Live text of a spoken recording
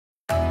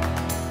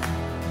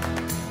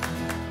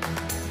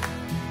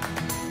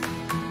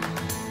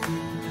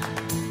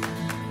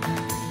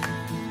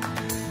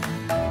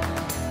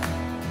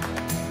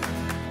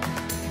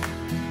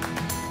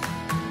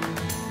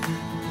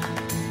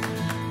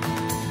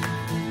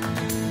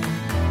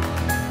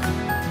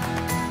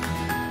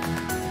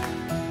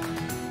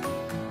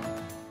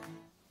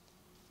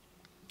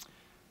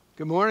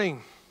Good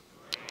morning.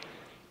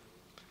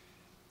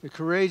 The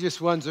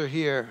courageous ones are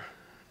here.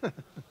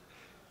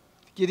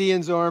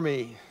 Gideon's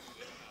army.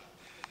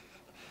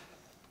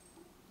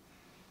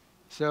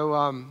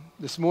 So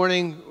this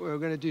morning we're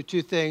going to do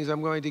two things.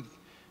 I'm going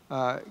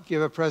to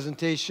give a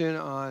presentation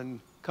on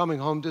coming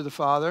home to the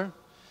Father.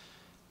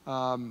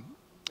 And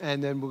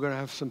then we're going to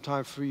have some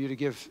time for you to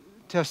give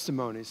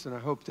testimonies. And I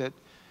hope that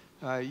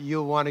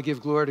you'll want to give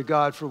glory to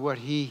God for what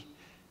He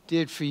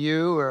did for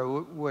you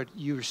or what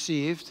you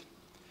received.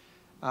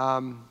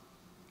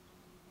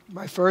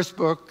 My first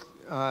book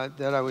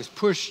that I was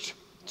pushed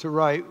to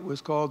write was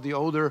called The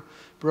Older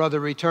Brother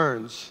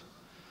Returns.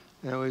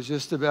 And it was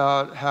just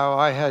about how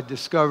I had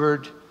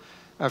discovered,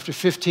 after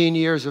 15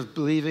 years of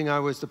believing I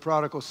was the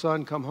prodigal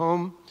son come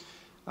home,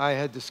 I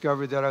had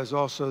discovered that I was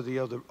also the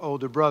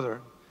older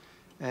brother.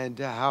 And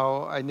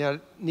how I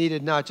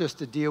needed not just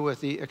to deal with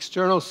the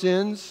external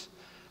sins,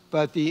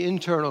 but the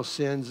internal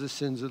sins, the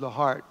sins of the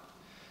heart.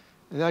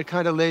 And that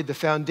kind of laid the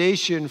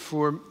foundation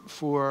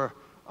for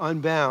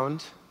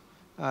Unbound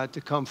to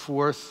come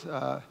forth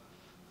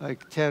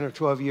like 10 or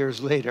 12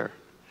 years later.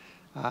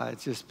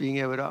 Just being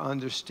able to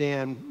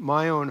understand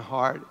my own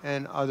heart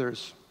and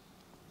others.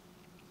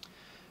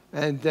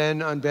 And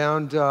then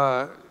Unbound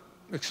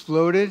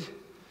exploded,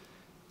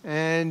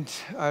 and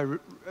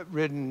I've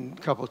written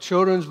a couple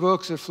children's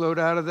books that flowed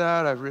out of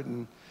that. I've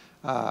written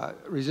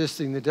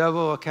Resisting the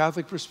Devil, a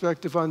Catholic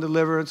perspective on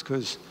deliverance,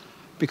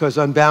 because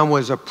Unbound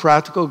was a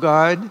practical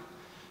guide.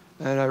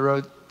 And I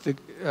wrote,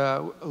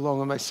 along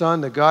with my son,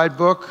 the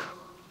guidebook,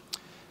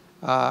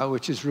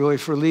 which is really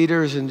for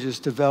leaders and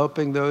just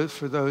developing those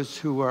for those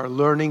who are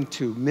learning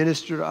to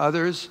minister to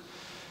others.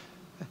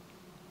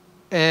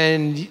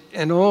 And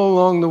all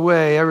along the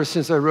way, ever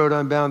since I wrote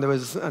Unbound, there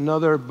was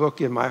another book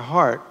in my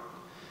heart.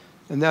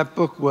 And that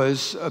book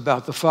was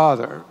about the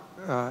Father.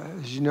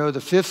 As you know,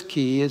 the fifth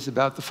key is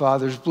about the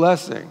Father's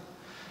blessing.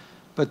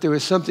 But there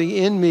was something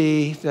in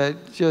me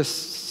that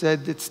just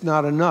said it's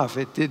not enough.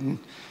 It didn't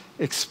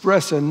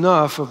express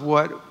enough of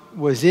what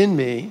was in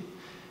me.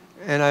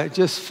 And I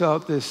just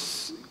felt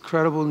this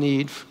incredible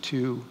need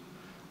to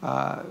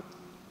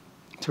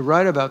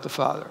write about the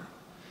Father.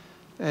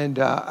 And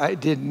I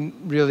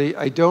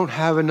don't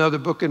have another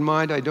book in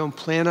mind. I don't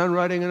plan on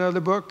writing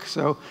another book.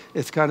 So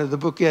it's kind of the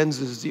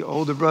bookends is The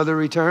Older Brother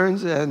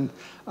Returns and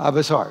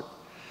Abba's Heart.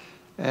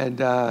 And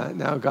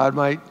now God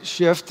might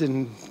shift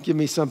and give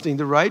me something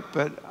to write,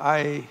 but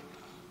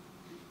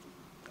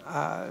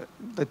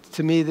but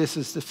to me this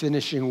is the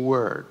finishing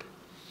word.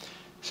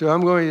 So I'm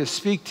going to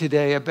speak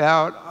today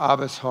about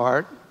Abba's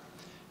Heart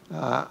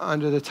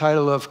under the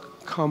title of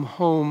Coming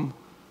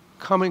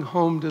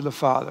Home to the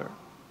Father.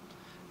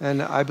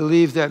 And I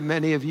believe that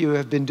many of you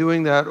have been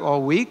doing that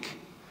all week.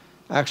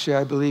 Actually,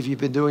 I believe you've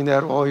been doing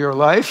that all your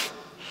life.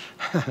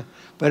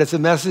 But it's a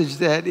message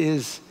that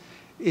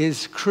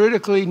is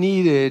critically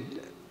needed,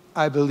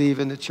 I believe,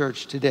 in the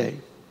church today.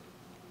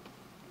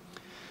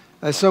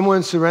 As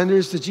someone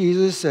surrenders to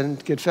Jesus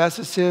and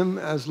confesses Him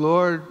as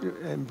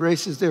Lord,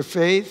 embraces their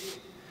faith,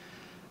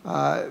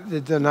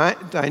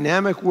 the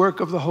dynamic work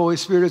of the Holy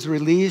Spirit is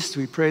released.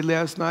 We prayed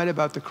last night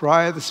about the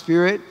cry of the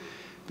Spirit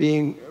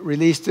being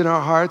released in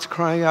our hearts,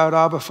 crying out,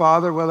 Abba,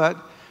 Father. Well,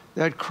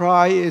 that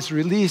cry is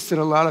released,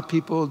 and a lot of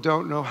people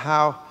don't know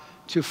how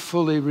to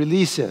fully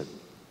release it.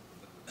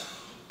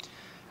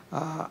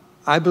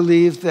 I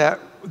believe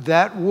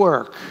that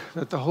work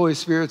that the Holy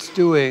Spirit's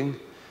doing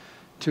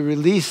to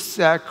release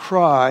that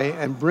cry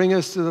and bring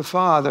us to the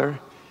Father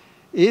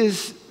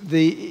is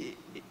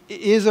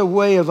a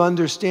way of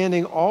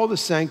understanding all the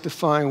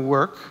sanctifying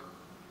work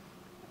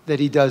that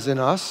He does in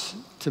us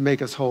to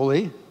make us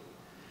holy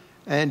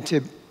and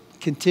to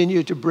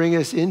continue to bring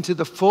us into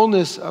the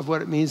fullness of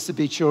what it means to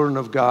be children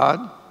of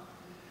God.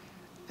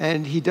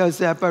 And He does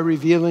that by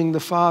revealing the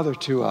Father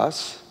to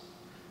us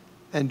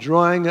and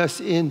drawing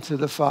us into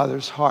the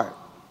Father's heart.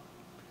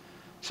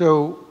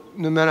 So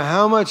no matter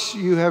how much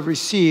you have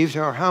received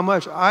or how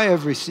much I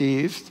have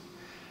received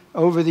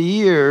over the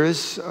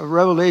years, a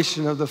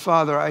revelation of the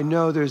Father, I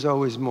know there's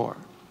always more.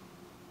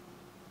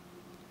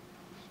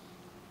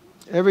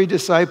 Every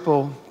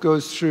disciple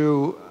goes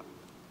through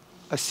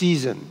a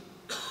season.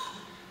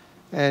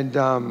 And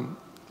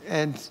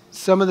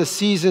some of the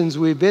seasons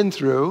we've been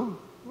through,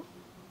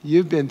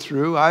 you've been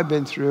through, I've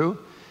been through,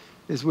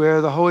 is where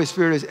the Holy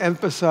Spirit is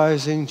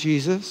emphasizing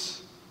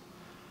Jesus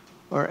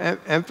or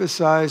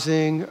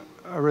emphasizing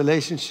a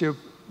relationship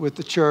with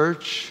the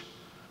church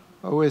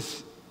or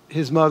with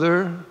His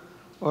mother,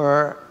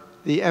 or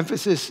the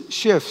emphasis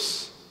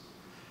shifts.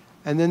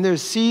 And then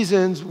there's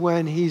seasons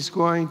when He's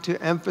going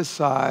to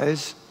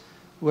emphasize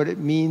what it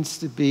means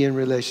to be in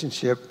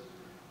relationship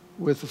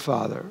with the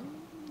Father.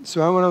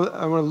 So I want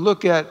to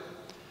look at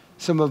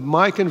some of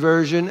my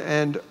conversion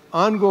and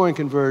ongoing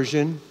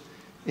conversion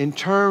in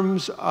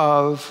terms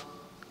of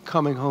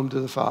coming home to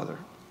the Father.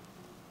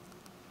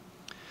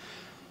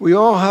 We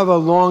all have a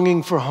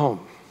longing for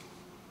home.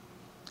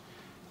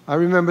 I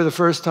remember the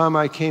first time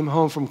I came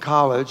home from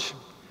college.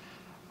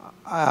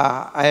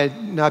 I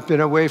had not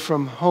been away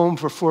from home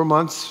for 4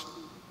 months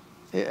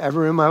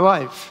ever in my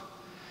life.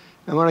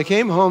 And when I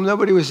came home,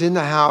 nobody was in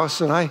the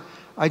house, and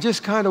I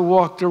just kind of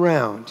walked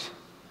around.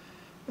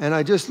 And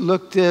I just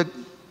I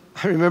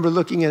remember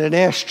looking at an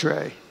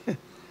ashtray.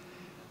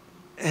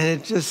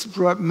 And it just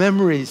brought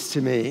memories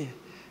to me.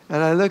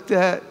 And I looked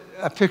at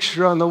a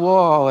picture on the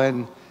wall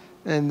and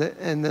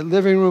the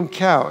living room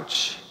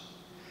couch.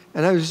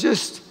 And I was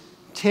just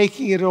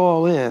taking it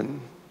all in.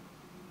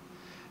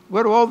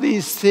 What all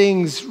these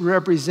things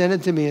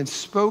represented to me and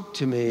spoke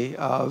to me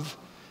of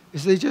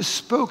is they just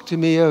spoke to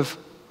me of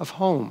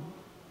home.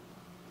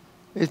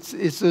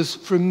 It's those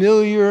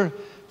familiar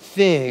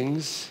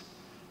things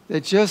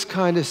that just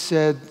kind of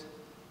said,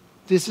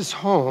 this is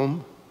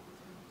home.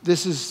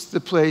 This is the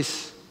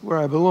place where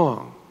I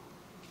belong.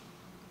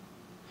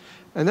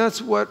 And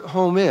that's what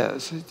home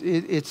is.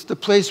 It's the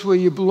place where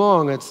you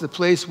belong. It's the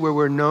place where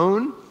we're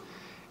known.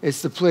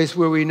 It's the place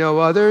where we know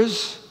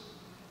others.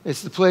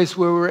 It's the place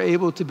where we're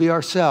able to be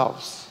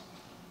ourselves.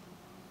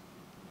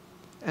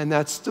 And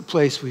that's the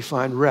place we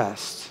find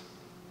rest.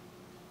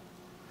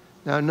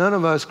 Now, none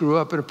of us grew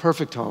up in a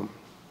perfect home.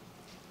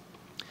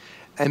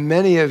 And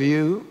many of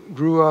you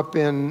grew up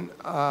in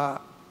a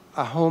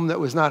home that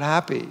was not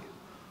happy,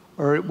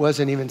 or it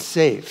wasn't even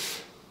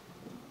safe.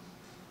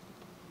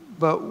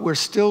 But we're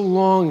still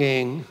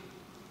longing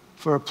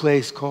for a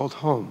place called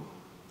home.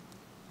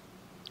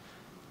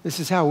 This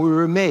is how we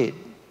were made.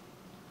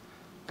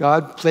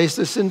 God placed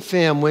us in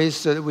families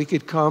so that we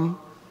could come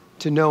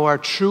to know our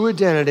true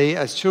identity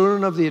as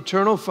children of the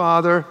eternal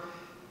Father,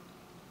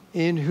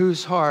 in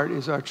whose heart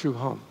is our true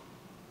home.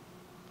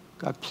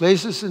 God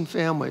placed us in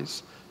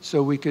families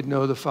so we could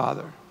know the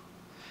Father.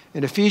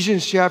 In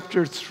Ephesians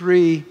chapter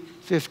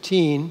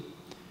 3:15,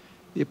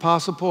 the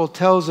Apostle Paul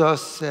tells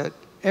us that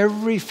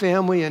every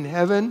family in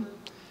heaven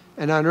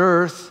and on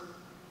earth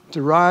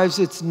derives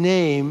its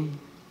name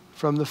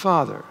from the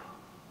Father.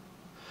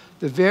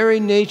 The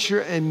very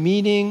nature and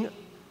meaning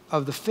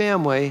of the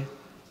family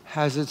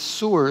has its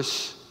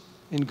source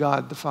in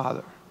God the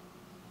Father.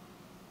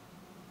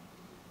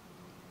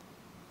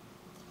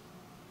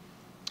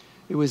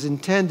 It was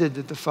intended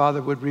that the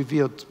Father would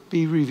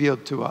be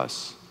revealed to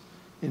us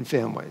in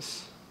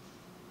families.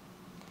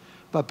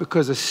 But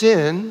because of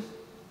sin,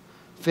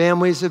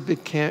 families have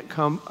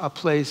become a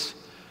place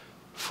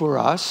for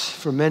us,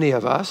 for many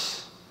of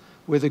us,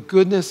 where the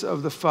goodness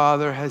of the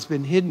Father has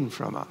been hidden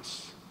from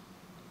us.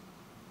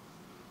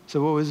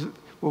 So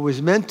what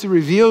was meant to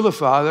reveal the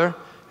Father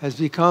has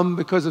become,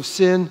 because of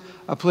sin,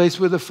 a place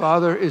where the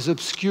Father is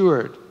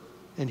obscured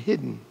and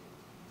hidden.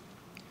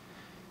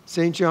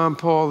 St. John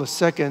Paul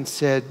II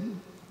said,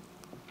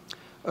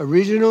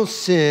 "Original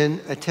sin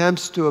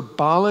attempts to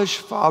abolish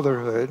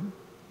fatherhood,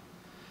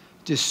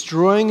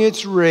 destroying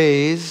its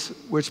rays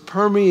which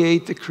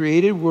permeate the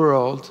created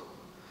world,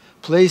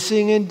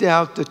 placing in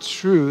doubt the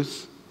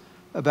truth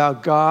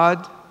about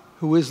God,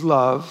 who is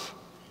love,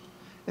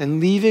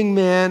 and leaving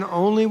man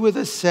only with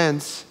a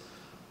sense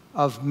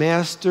of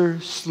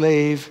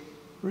master-slave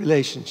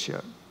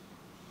relationship."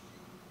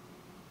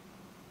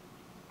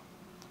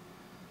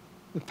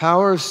 The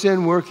power of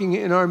sin working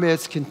in our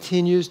midst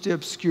continues to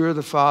obscure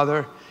the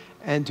Father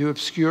and to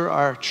obscure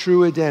our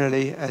true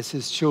identity as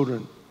His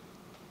children.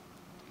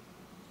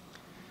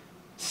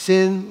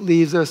 Sin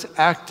leaves us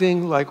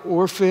acting like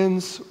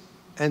orphans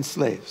and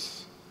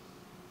slaves.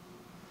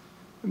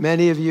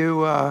 Many of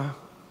you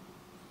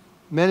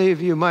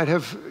might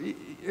have,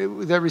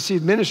 that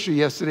received ministry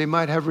yesterday,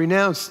 might have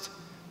renounced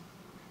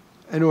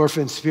an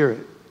orphan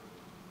spirit.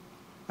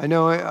 I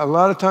know a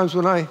lot of times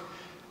when I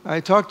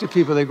talk to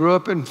people, they grew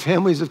up in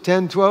families of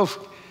 10, 12.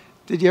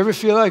 Did you ever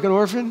feel like an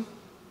orphan?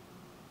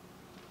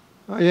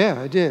 Oh,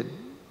 yeah, I did.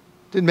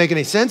 Didn't make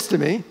any sense to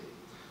me.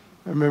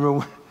 I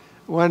remember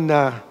one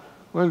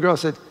girl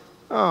said,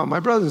 "Oh, my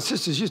brothers and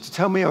sisters used to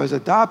tell me I was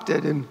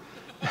adopted." And,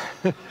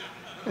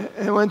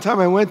 and one time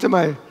I went to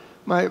my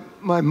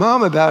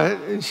mom about it,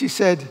 and she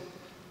said,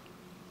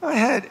 "I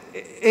had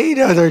 8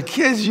 other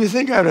kids. You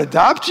think I'd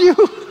adopt you?"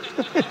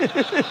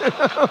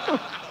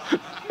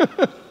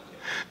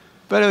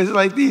 But it was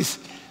like these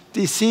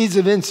seeds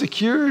of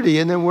insecurity,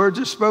 and then words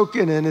are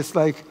spoken, and it's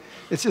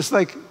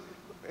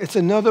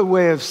another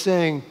way of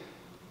saying,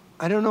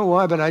 I don't know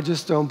why, but I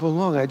just don't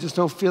belong. I just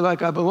don't feel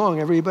like I belong.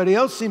 Everybody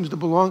else seems to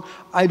belong.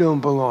 I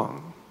don't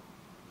belong.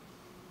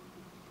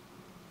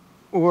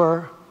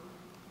 Or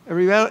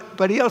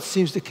everybody else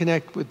seems to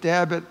connect with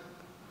Dad, but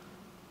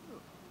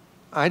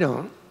I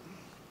don't.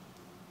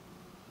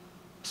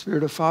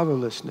 Spirit of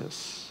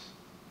fatherlessness.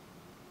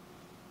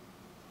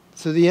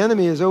 So the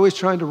enemy is always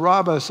trying to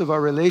rob us of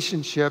our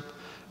relationship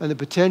and the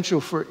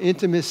potential for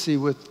intimacy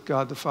with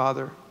God the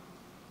Father.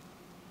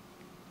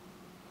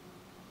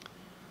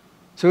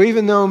 So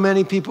even though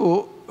many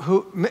people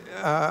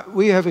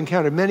we have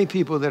encountered many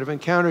people that have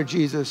encountered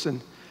Jesus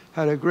and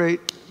had a great,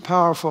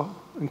 powerful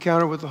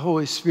encounter with the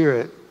Holy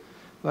Spirit,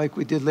 like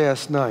we did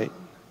last night,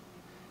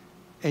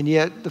 and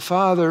yet the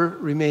Father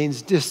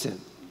remains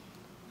distant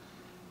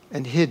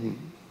and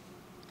hidden.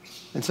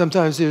 And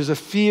sometimes there's a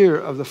fear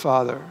of the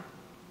Father.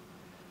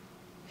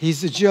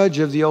 He's the judge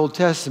of the Old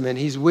Testament.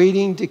 He's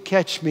waiting to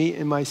catch me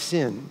in my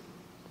sin.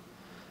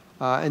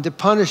 and to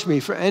punish me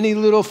for any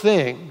little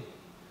thing,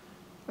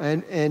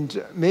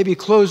 and maybe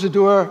close the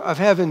door of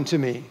heaven to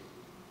me.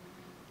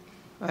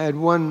 I had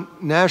one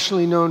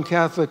nationally known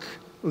Catholic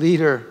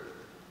leader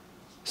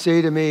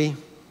say to me,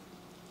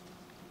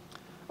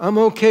 "I'm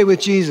okay with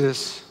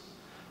Jesus,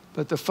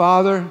 but the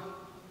Father,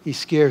 he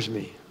scares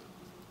me."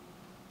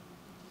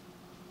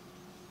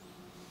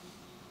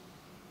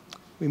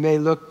 We may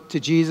look to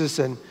Jesus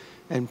and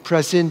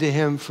press into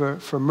him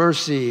for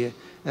mercy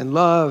and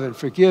love and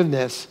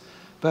forgiveness,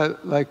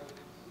 but like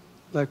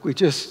we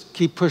just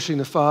keep pushing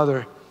the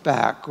Father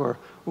back, or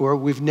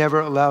we've never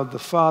allowed the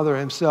Father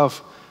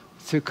himself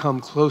to come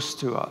close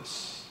to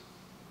us.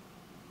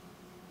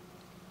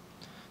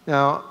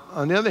 Now,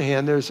 on the other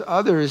hand, there's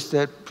others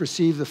that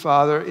perceive the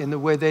Father in the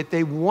way that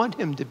they want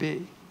him to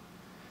be.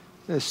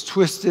 This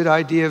twisted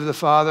idea of the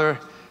Father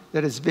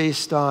that is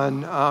based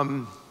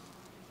on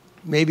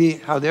maybe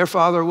how their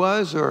father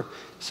was, or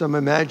some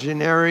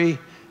imaginary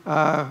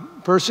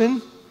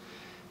person,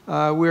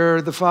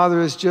 where the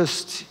Father is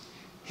just,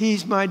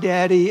 he's my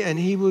daddy and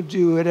he will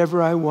do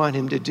whatever I want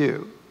him to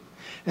do.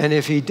 And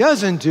if he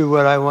doesn't do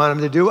what I want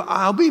him to do,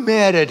 I'll be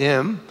mad at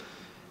him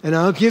and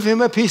I'll give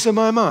him a piece of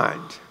my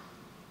mind.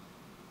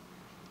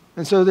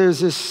 And so there's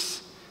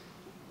this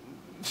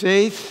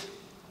faith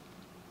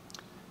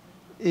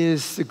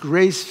is the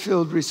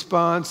grace-filled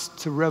response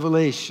to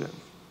revelation.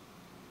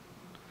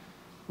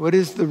 What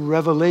is the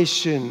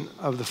revelation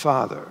of the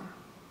Father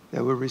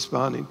that we're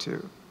responding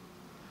to?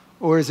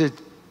 Or is it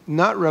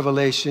not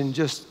revelation,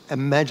 just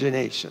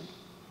imagination?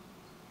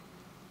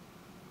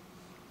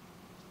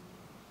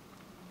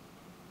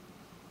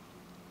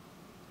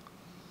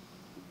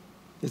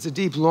 It's a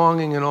deep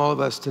longing in all of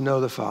us to know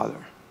the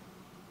Father.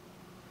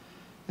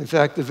 In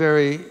fact, the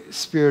very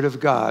Spirit of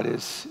God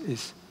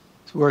is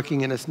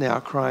working in us now,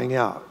 crying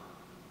out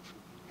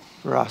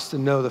for us to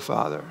know the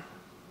Father.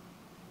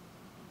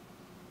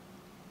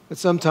 But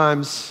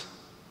sometimes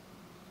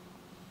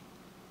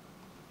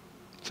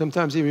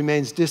he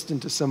remains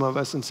distant to some of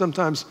us, and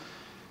sometimes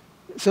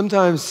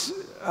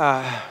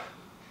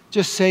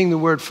just saying the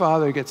word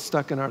Father gets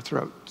stuck in our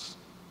throats.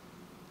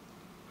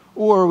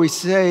 Or we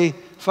say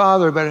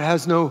Father, but it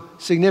has no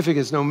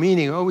significance, no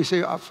meaning. Oh, we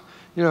say,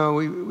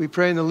 we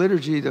pray in the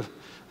liturgy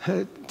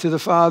to the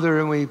Father,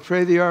 and we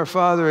pray the Our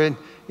Father, and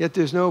yet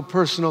there's no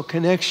personal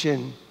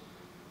connection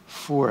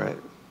for it.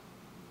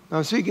 Now,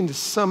 I'm speaking to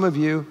some of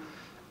you.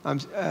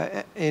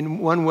 In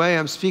one way,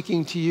 I'm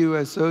speaking to you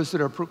as those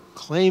that are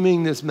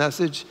proclaiming this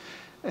message,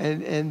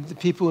 and the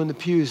people in the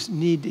pews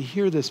need to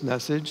hear this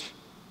message.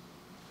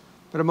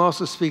 But I'm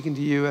also speaking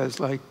to you as,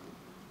 like,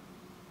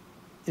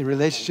 in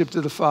relationship to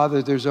the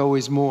Father, there's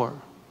always more.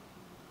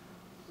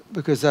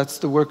 Because that's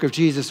the work of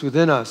Jesus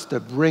within us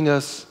to bring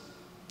us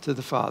to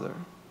the Father.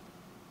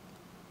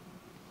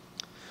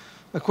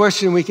 A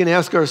question we can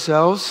ask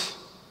ourselves,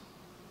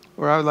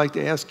 or I would like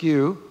to ask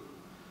you,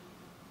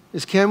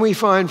 is can we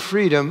find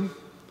freedom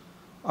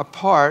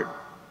apart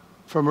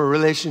from a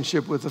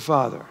relationship with the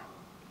Father?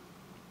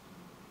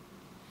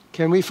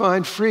 Can we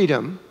find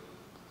freedom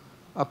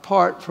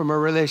apart from a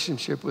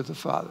relationship with the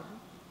Father?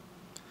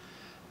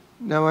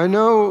 Now, I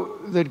know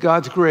that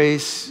God's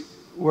grace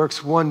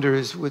works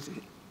wonders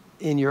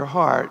in your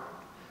heart,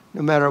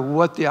 no matter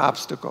what the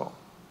obstacle.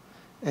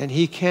 And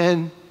he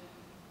can,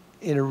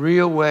 in a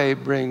real way,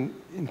 bring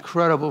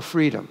incredible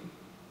freedom.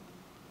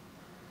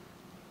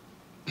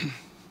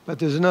 But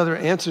there's another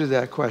answer to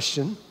that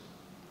question,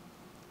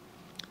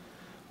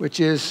 which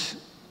is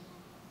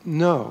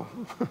no,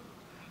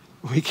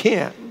 we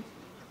can't,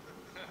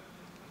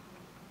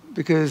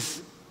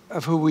 because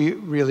of who we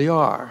really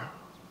are.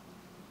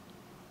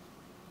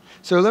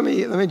 So let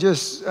me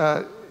just,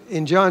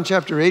 in John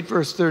chapter 8,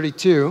 verse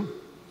 32,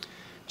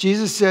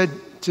 Jesus said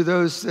to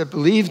those that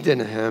believed in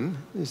him,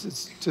 this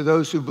is to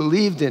those who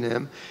believed in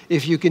him,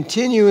 if you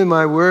continue in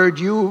my word,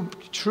 you will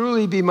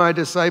truly be my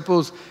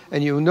disciples,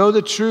 and you will know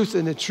the truth,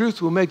 and the truth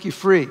will make you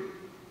free.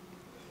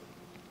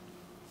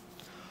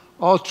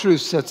 All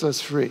truth sets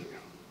us free.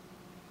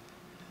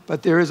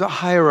 But there is a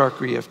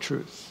hierarchy of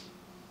truth.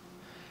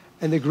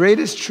 And the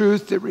greatest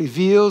truth that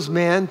reveals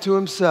man to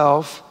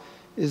himself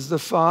is the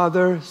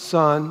Father,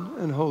 Son,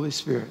 and Holy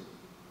Spirit.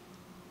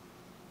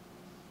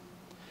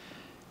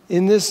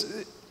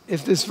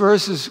 If this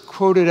verse is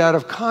quoted out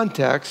of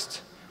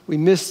context, we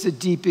miss the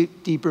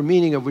deeper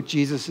meaning of what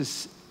Jesus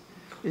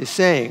is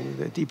saying,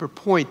 the deeper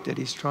point that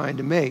he's trying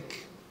to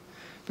make.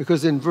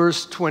 Because in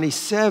verse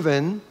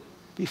 27,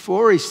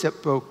 before he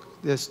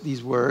spoke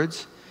these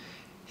words,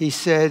 it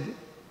says,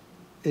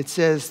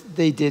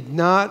 they did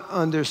not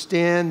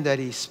understand that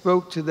he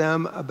spoke to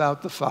them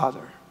about the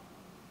Father.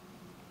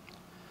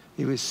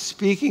 He was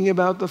speaking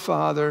about the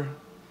Father,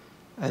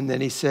 and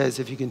then he says,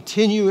 if you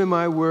continue in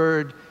my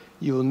word,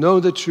 you will know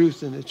the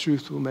truth, and the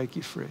truth will make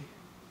you free.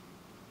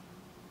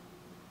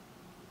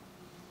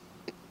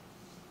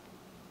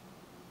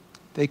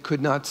 They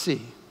could not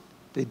see.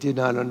 They did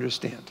not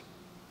understand.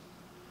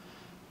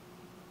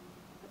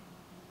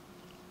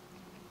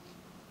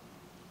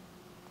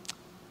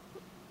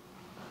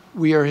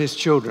 We are his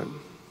children.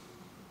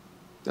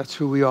 That's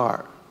who we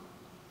are.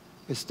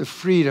 It's the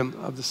freedom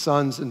of the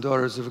sons and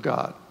daughters of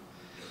God.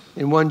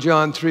 In 1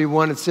 John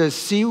 3:1, it says,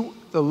 "See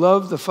the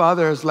love the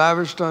Father has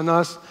lavished on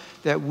us,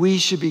 that we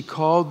should be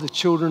called the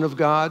children of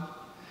God."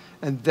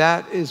 And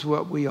that is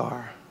what we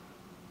are.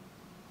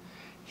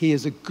 He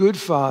is a good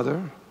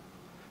Father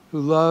who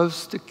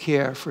loves to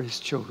care for his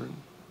children.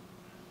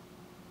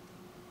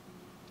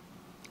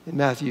 In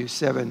Matthew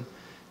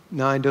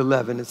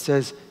 7:9-11, it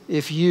says,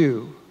 "If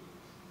you,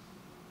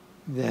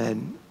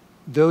 then,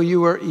 though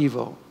you are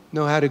evil,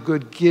 know how to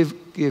give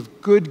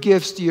good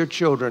gifts to your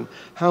children,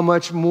 how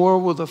much more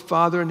will the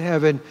Father in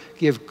heaven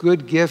give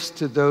good gifts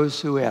to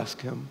those who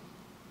ask him?"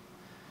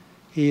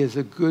 He is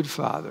a good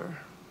Father.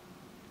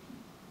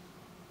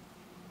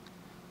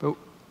 But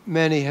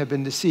many have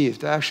been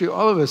deceived. Actually,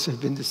 all of us have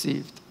been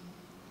deceived.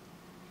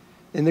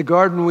 In the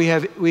garden, we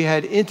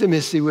had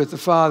intimacy with the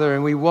Father,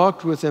 and we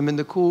walked with him in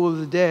the cool of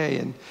the day.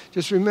 And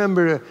just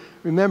remember,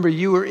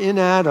 you were in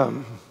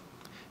Adam.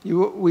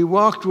 We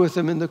walked with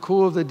him in the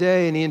cool of the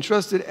day, and he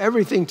entrusted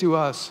everything to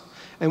us,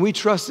 and we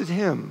trusted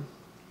him.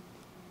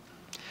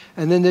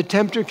 And then the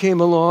tempter came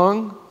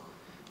along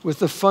with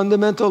the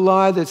fundamental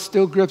lie that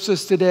still grips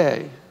us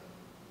today.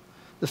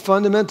 The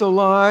fundamental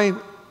lie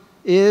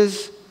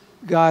is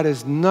God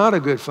is not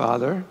a good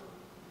Father,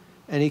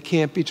 and he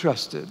can't be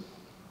trusted.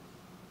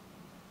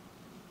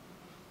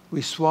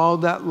 We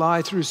swallowed that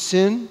lie through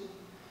sin,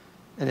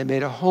 and it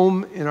made a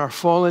home in our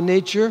fallen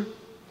nature,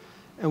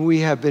 and we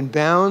have been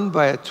bound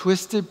by a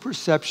twisted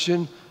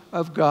perception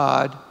of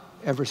God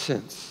ever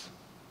since.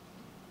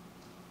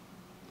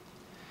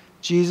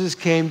 Jesus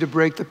came to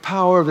break the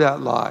power of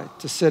that lie,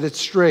 to set it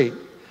straight,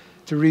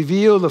 to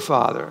reveal the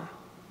Father,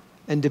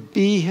 and to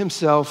be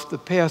himself the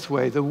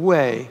pathway, the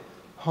way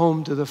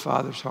home to the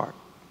Father's heart.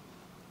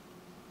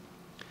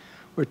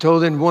 We're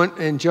told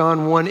in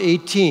John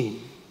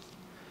 1:18,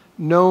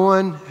 "No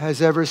one has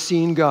ever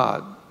seen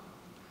God.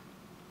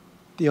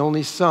 The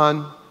only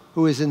Son,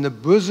 who is in the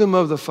bosom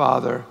of the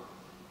Father,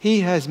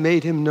 he has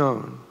made him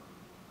known."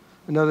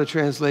 Another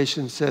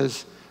translation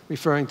says,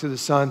 referring to the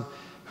Son,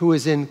 "who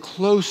is in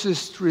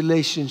closest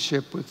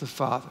relationship with the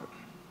Father."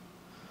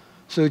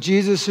 So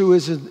Jesus, who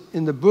is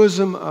in the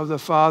bosom of the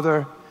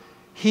Father,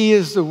 he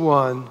is the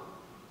one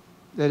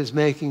that is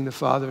making the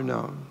Father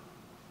known.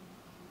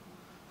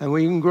 And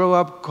we can grow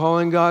up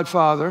calling God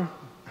Father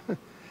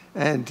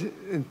and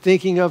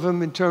thinking of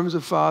him in terms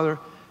of Father,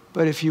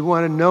 but if you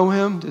want to know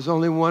him, there's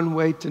only one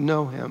way to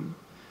know him,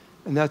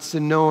 and that's to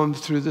know him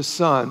through the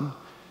Son,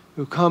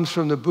 who comes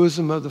from the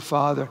bosom of the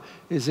Father,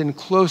 is in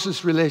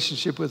closest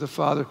relationship with the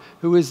Father,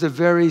 who is the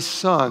very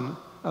Son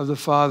of the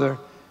Father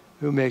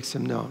who makes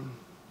him known.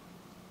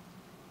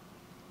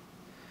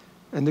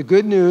 And the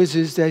good news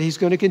is that he's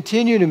going to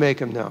continue to make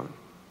him known.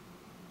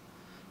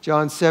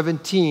 John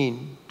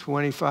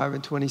 17:25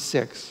 and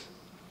 26.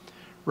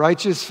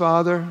 "Righteous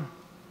Father,"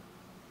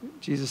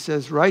 Jesus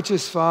says,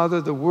 "Righteous Father,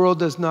 the world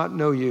does not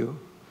know you,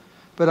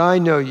 but I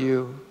know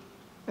you,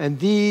 and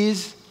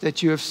these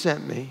that you have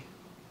sent me.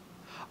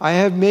 I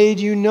have made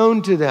you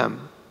known to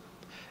them,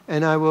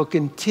 and I will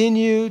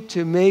continue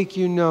to make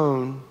you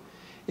known,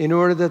 in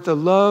order that the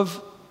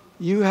love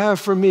you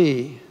have for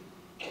me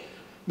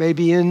may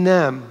be in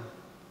them,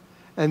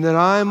 and that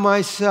I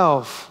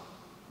myself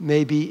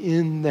may be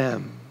in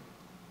them."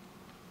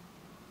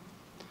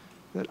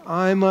 That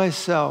I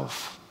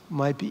myself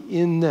might be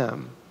in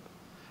them,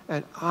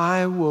 and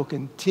I will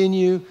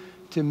continue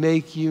to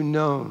make you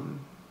known.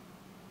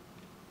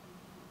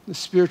 The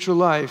spiritual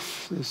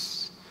life,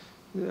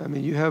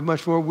 you have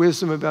much more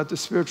wisdom about the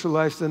spiritual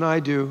life than I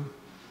do,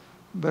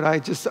 but I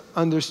just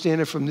understand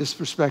it from this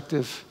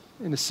perspective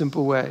in a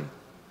simple way.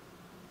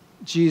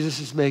 Jesus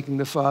is making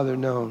the Father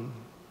known,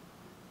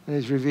 and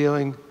is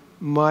revealing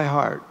my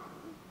heart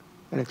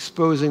and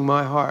exposing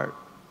my heart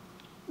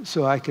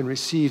so I can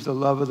receive the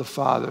love of the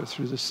Father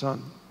through the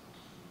Son.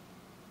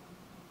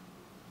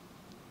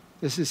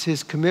 This is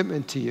his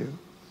commitment to you.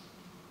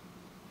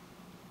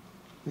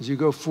 As you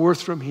go forth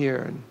from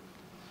here,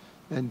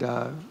 and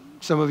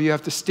some of you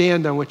have to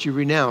stand on what you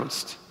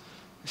renounced.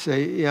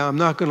 Say, yeah, I'm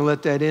not going to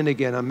let that in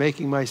again. I'm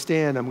making my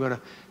stand. I'm going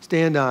to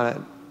stand on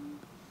it.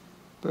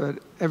 But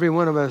every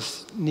one of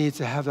us needs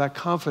to have that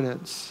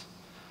confidence.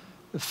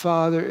 The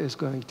Father is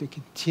going to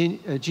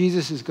continue,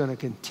 Jesus is going to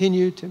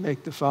continue to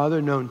make the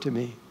Father known to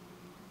me,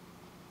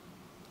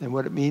 and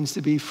what it means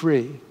to be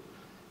free,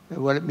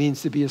 and what it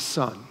means to be a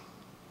son.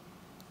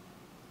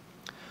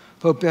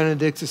 Pope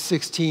Benedict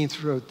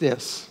XVI wrote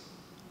this: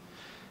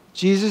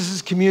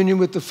 Jesus' communion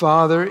with the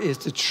Father is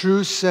the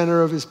true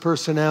center of his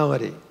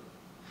personality.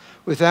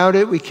 Without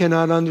it, we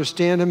cannot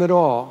understand him at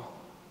all.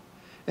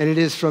 And it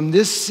is from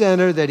this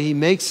center that he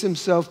makes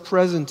himself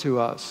present to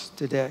us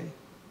today.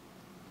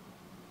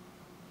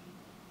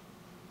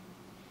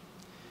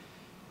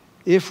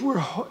 If we're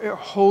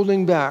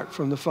holding back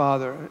from the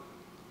Father,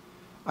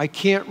 I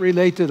can't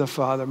relate to the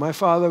Father. My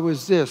father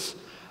was this.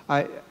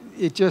 I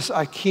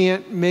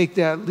can't make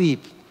that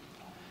leap.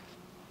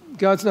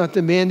 God's not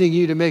demanding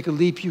you to make a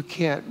leap you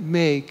can't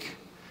make.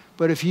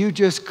 But if you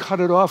just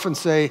cut it off and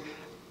say,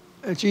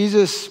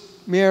 Jesus,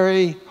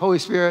 Mary, Holy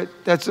Spirit,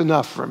 that's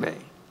enough for me.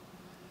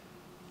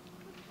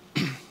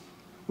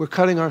 We're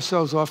cutting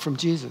ourselves off from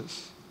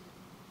Jesus.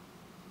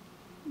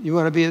 You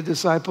want to be a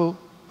disciple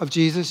of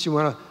Jesus? You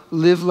want to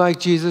live like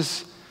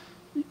Jesus?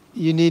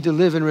 You need to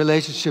live in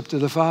relationship to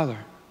the Father.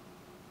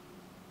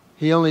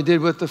 He only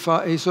did what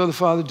he saw the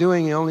Father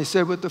doing. He only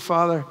said what the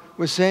Father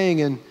was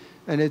saying. And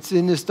it's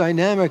in this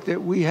dynamic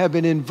that we have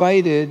been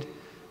invited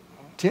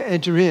to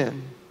enter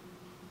in.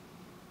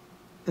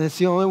 And it's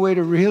the only way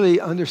to really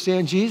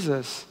understand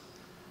Jesus,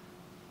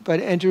 but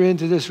enter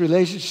into this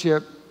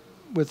relationship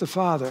with the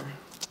Father.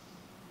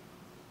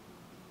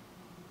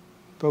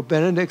 Pope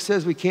Benedict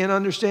says we can't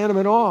understand him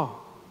at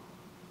all,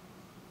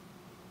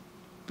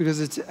 because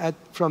it's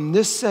from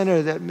this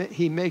center that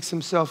he makes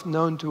himself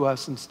known to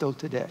us, and still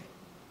today.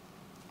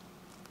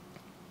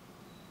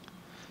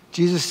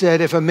 Jesus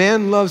said, if a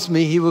man loves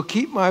me, he will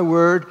keep my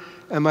word,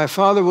 and my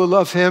Father will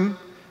love him,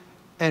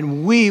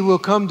 and we will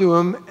come to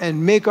him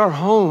and make our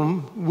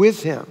home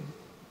with him.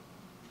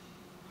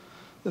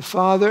 The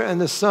Father and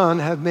the Son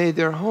have made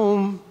their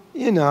home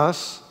in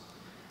us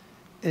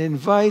and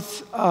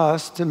invites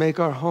us to make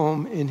our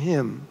home in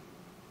him.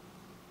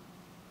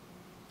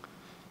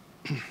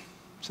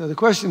 So the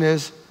question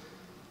is,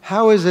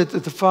 how is it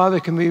that the Father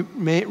can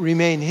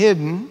remain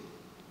hidden,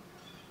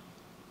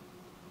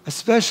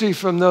 especially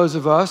from those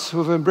of us who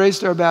have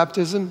embraced our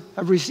baptism,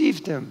 have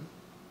received him?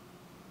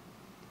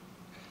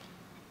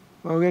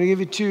 Well, we're going to give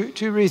you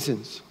two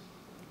reasons.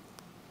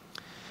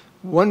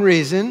 One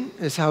reason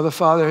is how the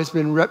Father has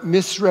been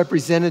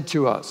misrepresented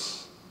to us.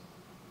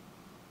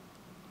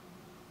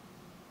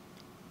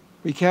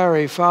 We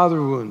carry father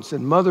wounds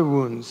and mother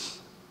wounds,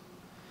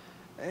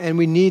 and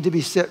we need to be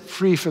set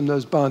free from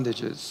those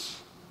bondages,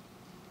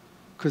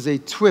 because they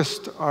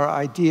twist our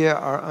idea,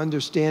 our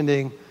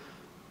understanding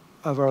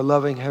of our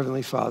loving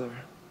Heavenly Father.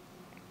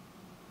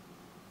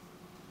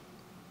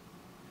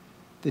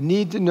 The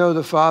need to know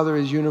the Father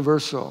is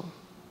universal.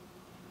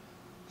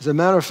 As a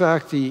matter of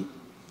fact,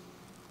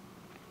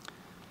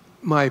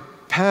 my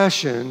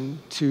passion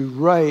to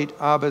write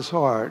Abba's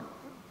Heart,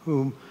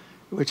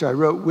 which I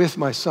wrote with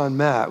my son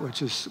Matt,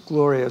 which is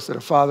glorious that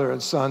a father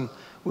and son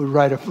would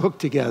write a book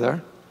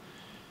together.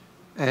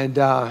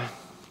 But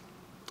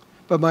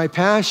my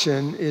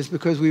passion is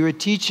because we were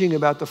teaching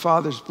about the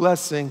Father's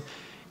blessing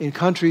in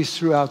countries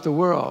throughout the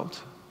world.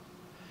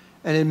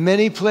 And in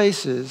many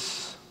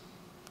places,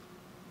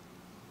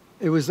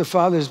 it was the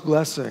Father's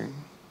blessing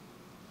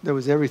that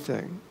was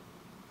everything.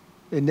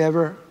 They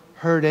never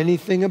heard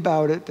anything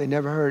about it. They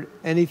never heard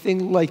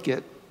anything like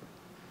it.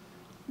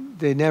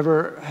 They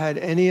never had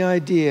any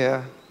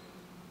idea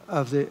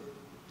of the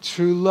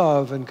true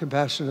love and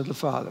compassion of the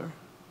Father.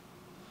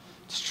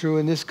 It's true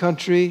in this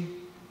country,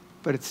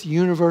 but it's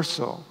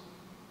universal,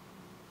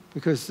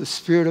 because the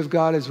Spirit of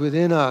God is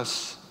within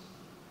us,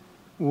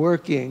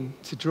 working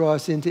to draw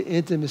us into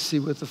intimacy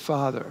with the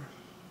Father.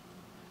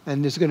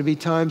 And there's going to be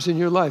times in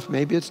your life,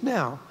 maybe it's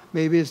now,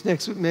 maybe it's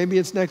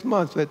next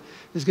month, but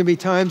there's going to be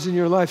times in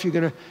your life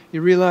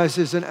you realize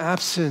there's an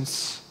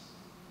absence,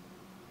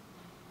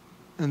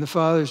 and the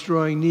Father's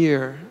drawing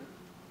near,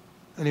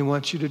 and he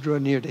wants you to draw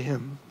near to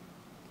him.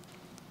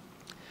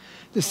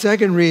 The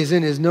second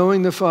reason is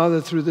knowing the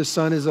Father through the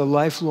Son is a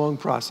lifelong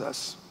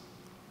process.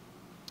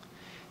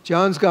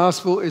 John's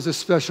gospel is a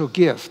special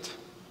gift.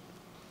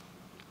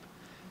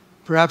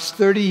 Perhaps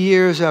 30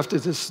 years after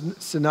the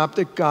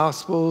synoptic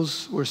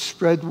gospels were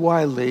spread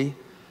widely,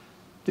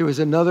 there was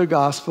another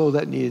gospel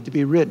that needed to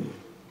be written.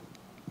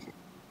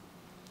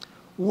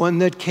 One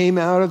that came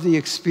out of the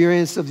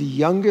experience of the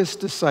youngest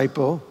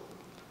disciple,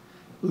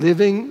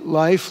 living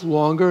life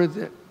longer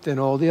than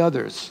all the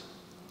others.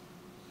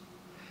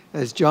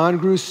 As John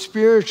grew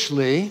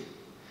spiritually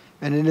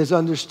and in his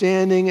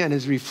understanding and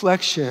his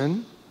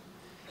reflection,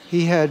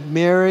 he had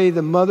Mary,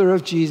 the mother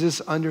of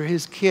Jesus, under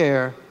his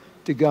care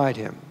to guide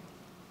him.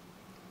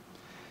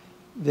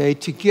 They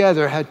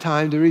together had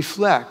time to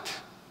reflect,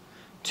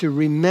 to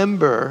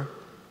remember,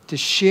 to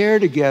share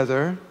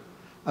together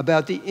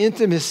about the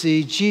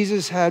intimacy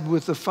Jesus had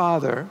with the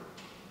Father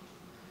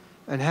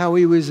and how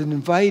he was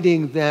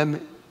inviting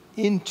them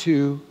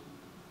into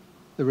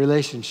the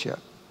relationship.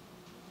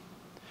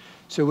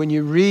 So when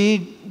you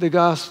read the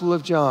Gospel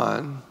of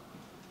John,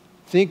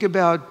 think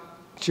about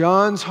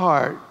John's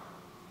heart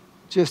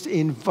just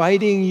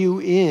inviting you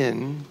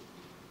in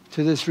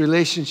to this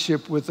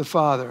relationship with the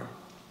Father.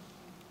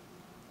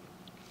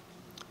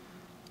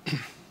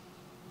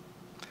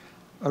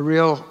 A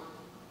real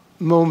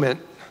moment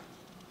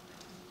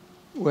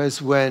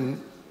was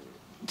when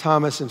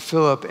Thomas and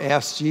Philip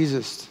asked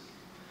Jesus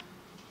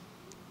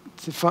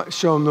to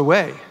show them the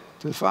way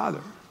to the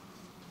Father.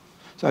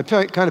 So I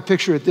kind of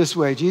picture it this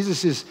way.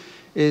 Jesus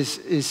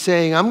is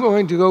saying, I'm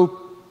going to go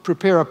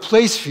prepare a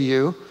place for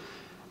you.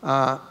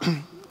 I'm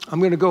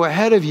going to go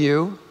ahead of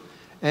you,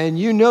 and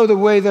you know the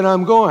way that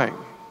I'm going.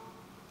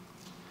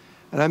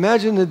 And I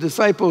imagine the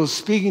disciples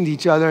speaking to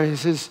each other, and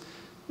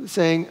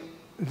saying,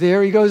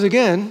 there he goes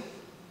again.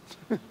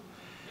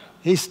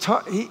 He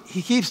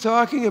keeps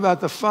talking about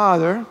the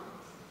Father.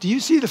 Do you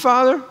see the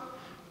Father?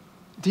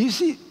 Do you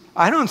see?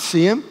 I don't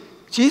see him.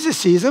 Jesus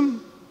sees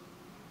him.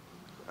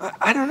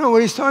 I don't know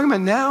what he's talking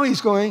about. Now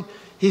he's going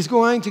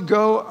to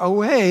go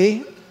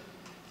away,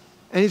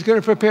 and he's going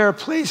to prepare a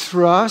place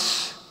for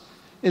us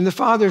in the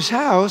Father's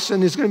house,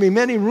 and there's going to be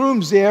many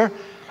rooms there.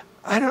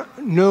 I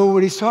don't know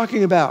what he's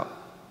talking about.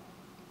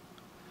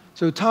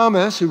 So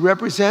Thomas, who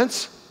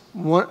represents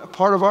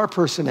part of our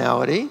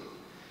personality,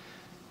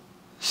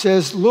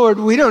 says, Lord,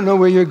 we don't know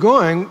where you're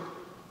going.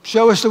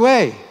 Show us the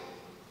way.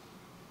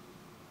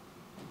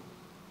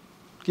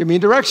 Give me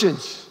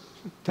directions.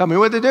 Tell me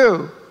what to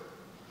do.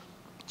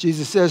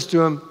 Jesus says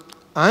to him,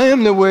 I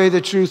am the way,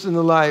 the truth, and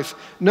the life.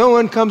 No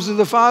one comes to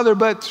the Father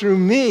but through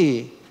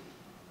me.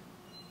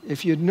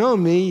 If you'd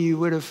known me, you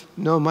would have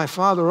known my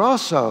Father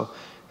also.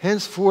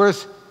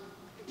 Henceforth,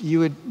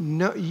 you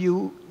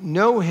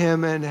know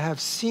him and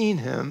have seen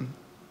him.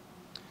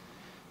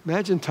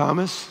 Imagine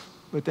Thomas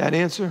with that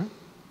answer.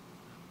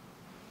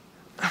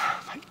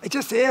 I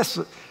just asked.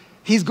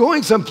 He's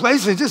going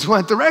someplace. I just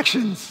want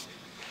directions.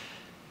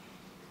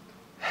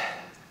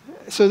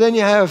 So then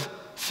you have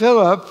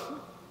Philip,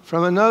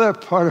 from another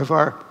part of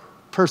our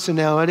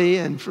personality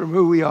and from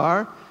who we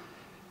are.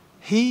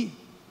 He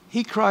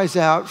cries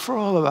out for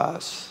all of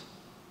us.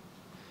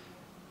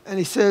 And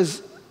he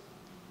said,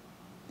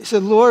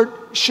 Lord,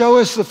 show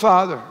us the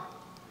Father,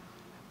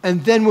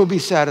 and then we'll be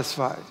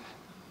satisfied.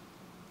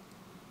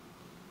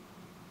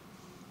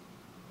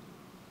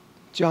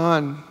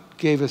 John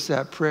gave us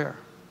that prayer.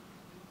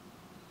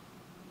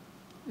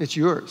 It's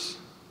yours.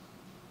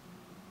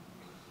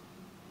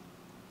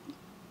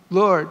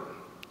 Lord,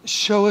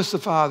 show us the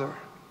Father,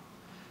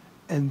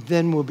 and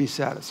then we'll be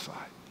satisfied.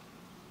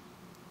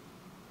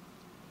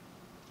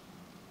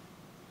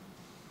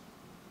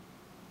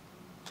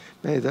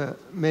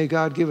 May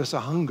God give us a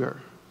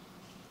hunger.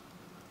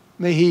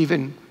 May he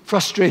even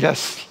frustrate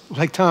us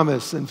like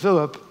Thomas and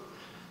Philip,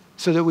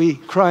 so that we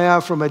cry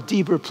out from a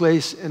deeper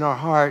place in our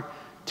heart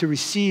to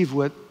receive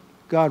what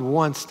God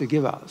wants to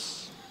give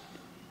us.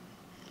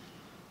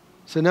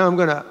 So now I'm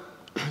going to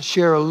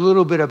share a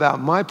little bit about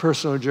my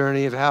personal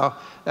journey of how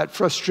that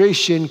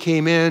frustration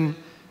came in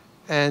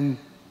and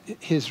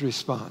his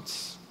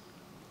response.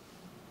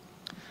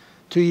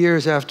 2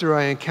 years after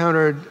I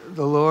encountered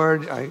the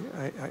Lord, I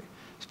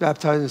was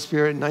baptized in the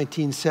Spirit in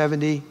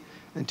 1970,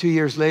 and 2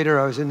 years later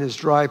I was in this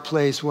dry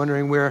place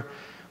wondering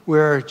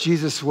where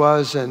Jesus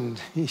was, and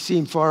he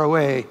seemed far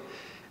away,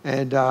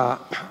 and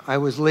I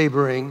was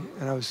laboring,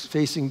 and I was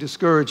facing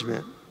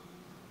discouragement.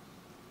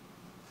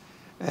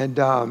 And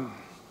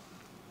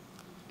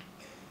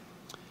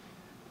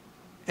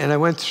I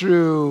went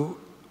through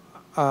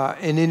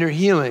an inner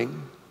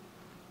healing,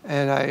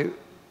 and I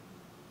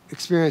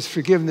experienced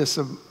forgiveness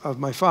of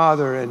my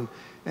father and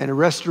a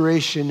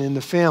restoration in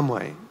the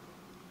family.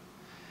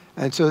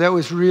 And so that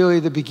was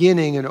really the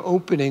beginning and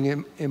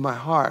opening in my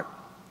heart.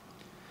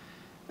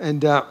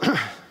 And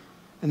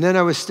then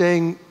I was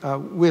staying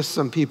with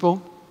some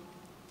people,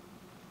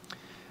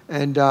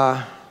 and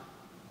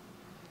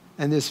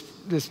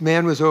this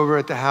man was over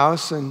at the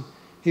house, and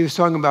he was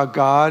talking about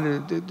God,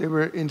 and they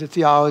were into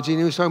theology, and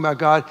he was talking about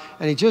God,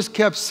 and he just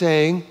kept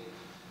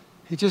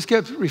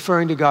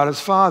referring to God as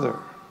Father.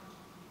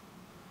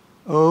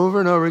 Over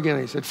and over again,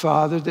 he said,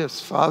 Father this,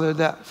 Father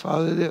that,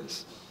 Father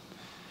this.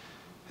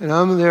 And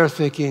I'm there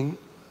thinking,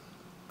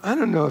 I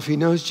don't know if he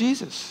knows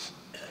Jesus.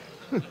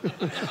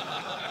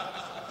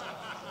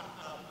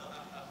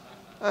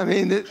 I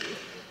mean,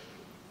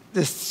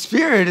 the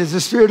Spirit is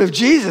the Spirit of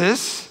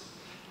Jesus.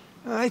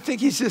 I think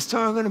he's just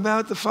talking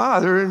about the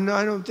Father, and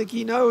I don't think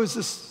he knows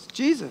this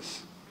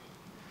Jesus.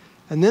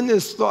 And then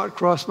this thought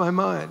crossed my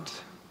mind.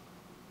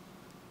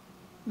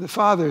 The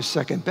Father is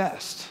second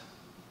best.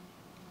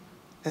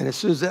 And as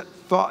soon as that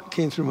thought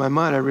came through my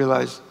mind, I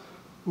realized,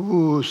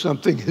 ooh,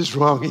 something is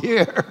wrong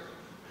here.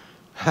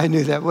 I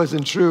knew that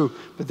wasn't true,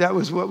 but that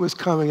was what was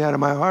coming out of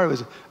my heart. It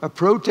was a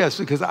protest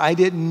because I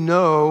didn't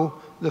know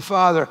the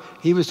Father.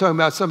 He was talking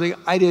about something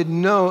I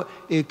didn't know.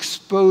 It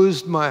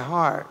exposed my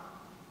heart.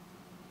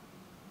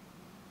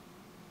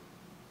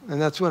 And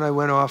that's when I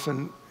went off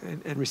and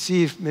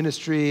received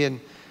ministry,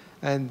 and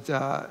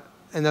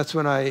that's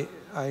when I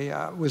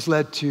was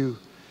led to,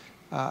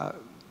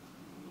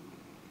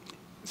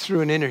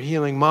 through an inner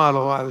healing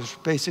model, I was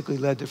basically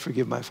led to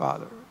forgive my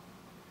father.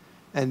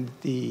 And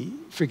the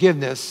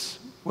forgiveness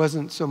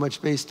wasn't so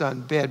much based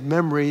on bad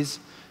memories,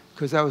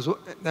 because that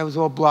was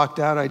all blocked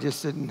out. I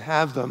just didn't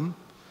have them.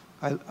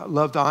 I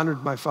loved,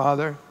 honored my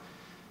father,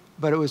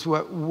 but it was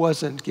what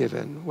wasn't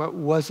given, what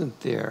wasn't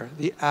there,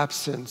 the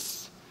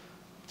absence,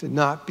 the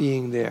not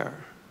being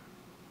there,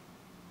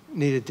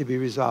 needed to be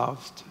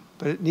resolved.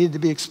 But it needed to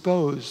be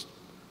exposed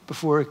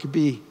before it could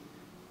be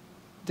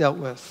dealt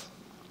with.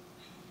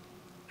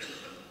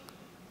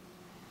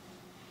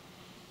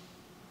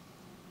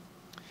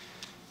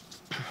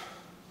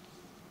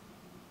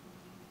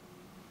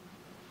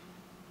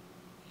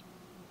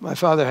 My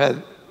father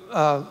had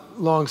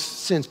long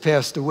since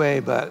passed away,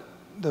 but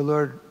the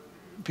Lord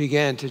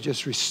began to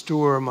just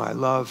restore my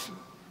love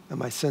and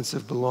my sense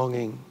of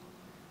belonging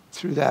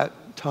through that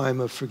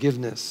time of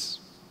forgiveness.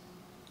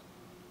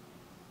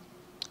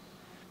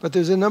 But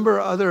there's a number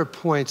of other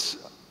points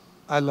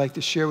I'd like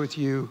to share with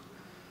you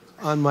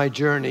on my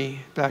journey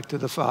back to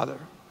the Father.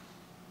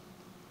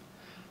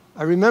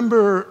 I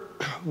remember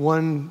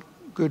one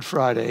Good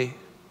Friday,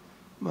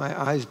 my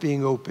eyes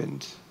being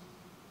opened.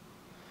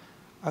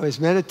 I was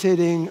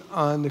meditating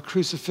on the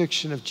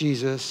crucifixion of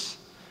Jesus,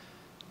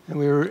 and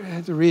we were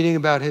reading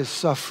about his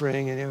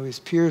suffering, and he was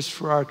pierced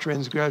for our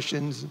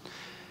transgressions.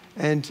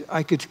 And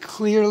I could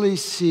clearly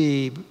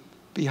see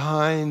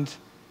behind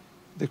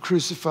the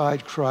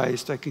crucified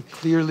Christ, I could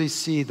clearly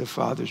see the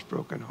Father's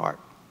broken heart.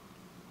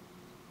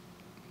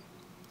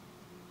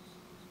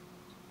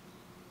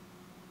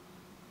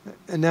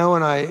 And now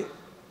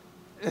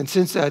and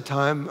since that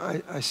time,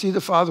 I see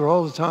the Father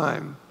all the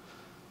time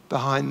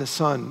behind the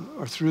Son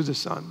or through the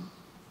Son.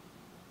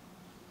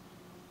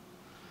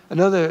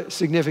 Another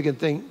significant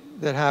thing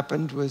that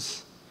happened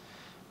was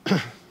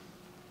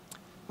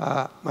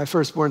my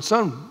firstborn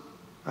son.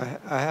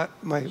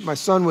 My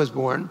son was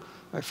born,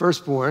 my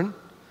firstborn.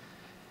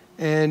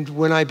 And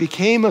when I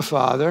became a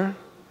father,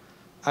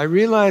 I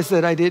realized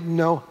that I didn't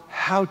know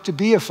how to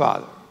be a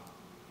father.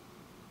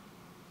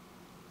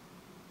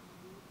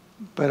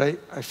 But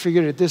I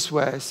figured it this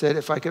way. I said,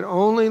 if I could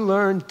only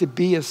learn to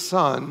be a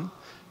son,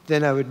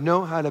 then I would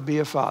know how to be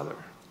a father.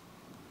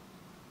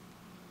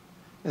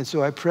 And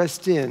so I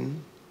pressed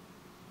in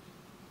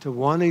to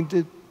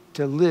wanting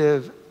to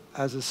live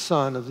as a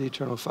son of the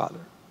Eternal Father.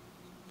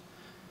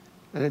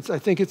 And I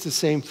think it's the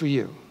same for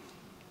you.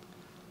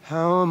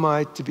 How am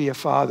I to be a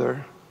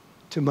father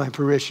to my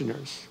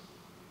parishioners?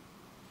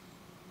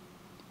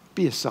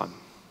 Be a son.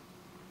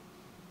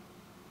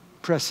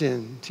 Press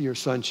in to your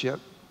sonship.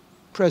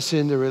 Press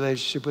into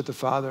relationship with the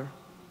Father.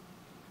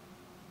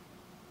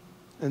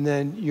 And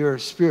then your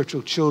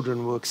spiritual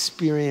children will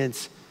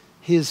experience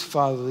his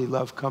fatherly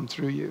love come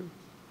through you.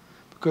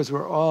 Because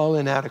we're all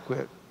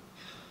inadequate.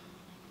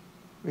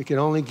 We can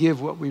only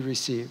give what we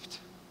received.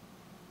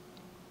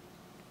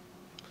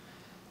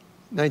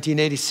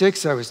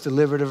 1986, I was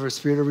delivered of a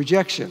spirit of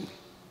rejection.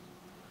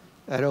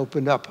 That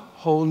opened up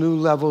whole new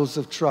levels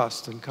of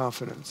trust and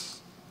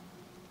confidence.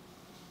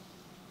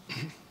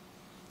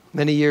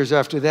 Many years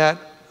after that,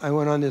 I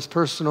went on this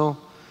personal,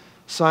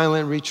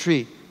 silent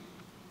retreat.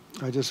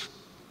 I just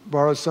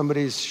borrowed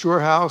somebody's shore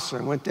house.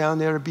 I went down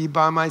there to be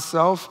by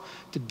myself,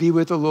 to be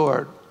with the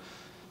Lord.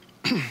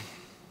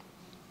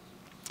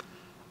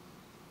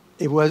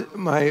 It was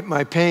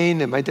my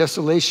pain and my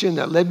desolation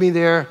that led me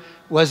there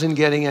wasn't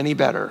getting any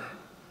better.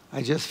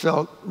 I just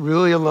felt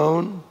really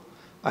alone.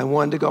 I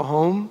wanted to go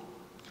home.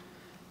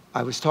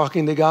 I was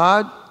talking to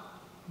God,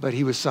 but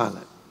he was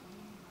silent.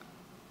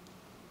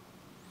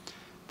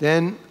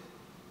 Then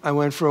I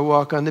went for a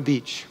walk on the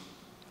beach,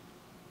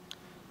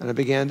 and I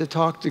began to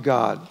talk to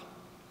God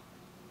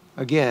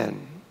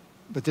again,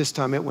 but this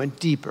time it went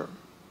deeper.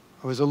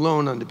 I was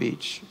alone on the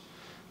beach.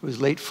 It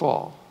was late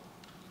fall.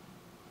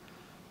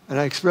 And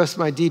I expressed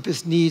my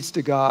deepest needs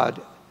to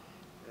God,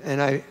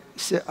 and I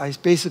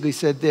basically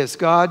said this: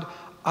 God,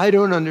 I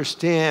don't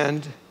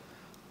understand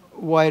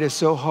why it is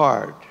so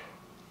hard.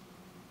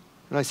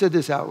 And I said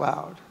this out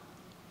loud.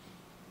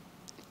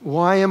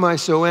 Why am I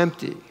so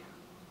empty?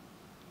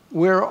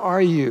 Where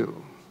are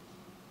you?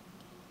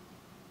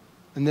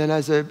 And then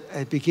as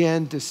I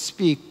began to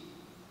speak,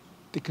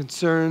 the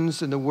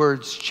concerns and the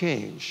words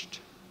changed.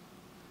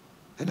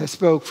 And I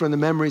spoke from the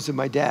memories of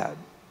my dad.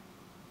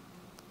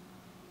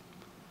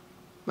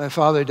 My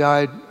father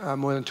died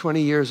more than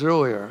 20 years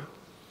earlier.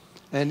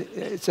 And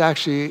it's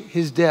actually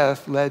his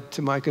death led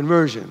to my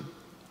conversion.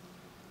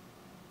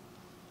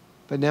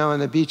 But now on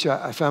the beach,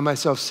 I found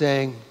myself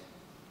saying,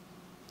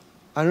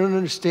 I don't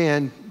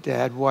understand,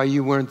 Dad, why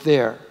you weren't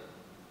there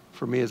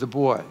for me as a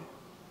boy.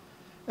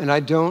 And I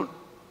don't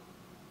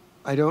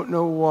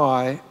know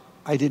why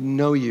I didn't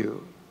know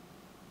you.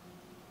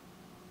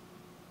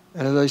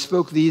 And as I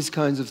spoke these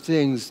kinds of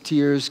things,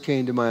 tears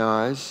came to my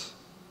eyes.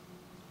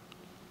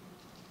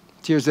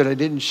 Tears that I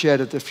didn't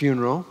shed at the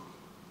funeral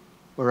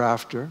or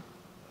after.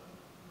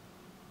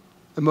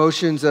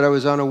 Emotions that I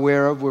was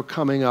unaware of were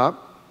coming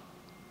up.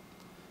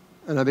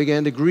 And I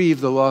began to grieve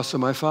the loss of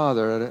my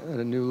father at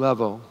a new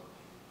level,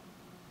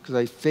 because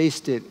I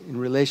faced it in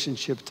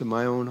relationship to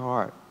my own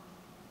heart.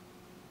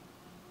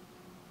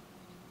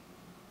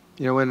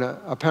 You know, when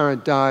a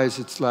parent dies,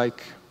 it's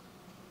like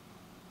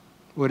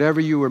whatever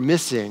you were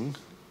missing,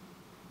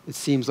 it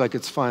seems like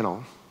it's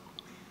final.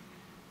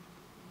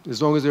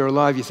 As long as they're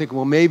alive, you think,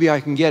 well, maybe I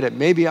can get it.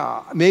 Maybe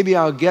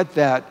I'll get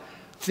that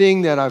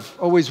thing that I've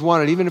always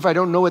wanted, even if I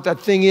don't know what that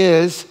thing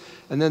is.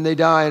 And then they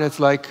die, and it's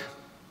like,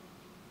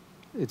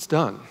 it's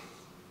done.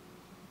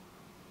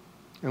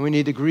 And we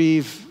need to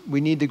grieve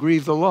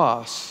the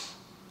loss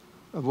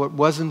of what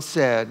wasn't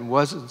said,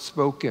 wasn't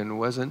spoken,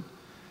 wasn't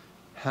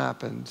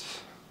happened.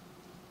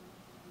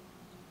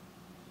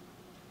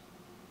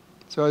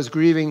 So I was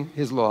grieving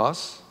his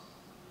loss.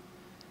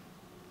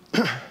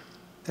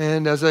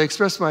 And as I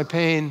expressed my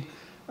pain,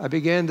 I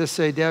began to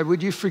say, Dad,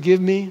 would you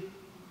forgive me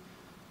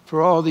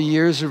for all the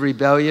years of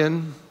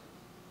rebellion?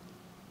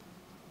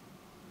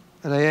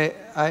 And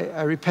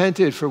I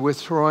repented for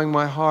withdrawing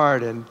my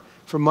heart and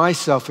for my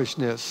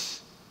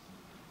selfishness,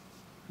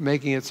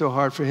 making it so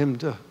hard for him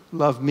to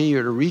love me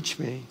or to reach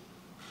me.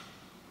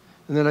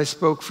 And then I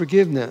spoke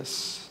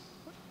forgiveness,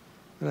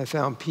 and I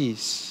found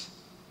peace.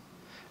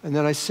 And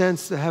then I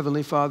sensed the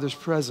Heavenly Father's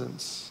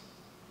presence.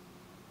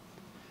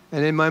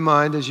 And in my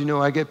mind, as you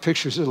know, I get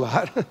pictures a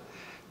lot.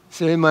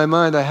 So in my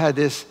mind, I had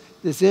this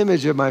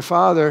image of my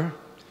father,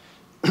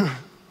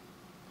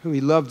 who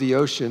he loved the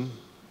ocean.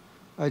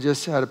 I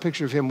just had a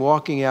picture of him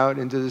walking out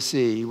into the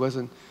sea. He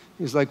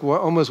was like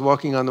almost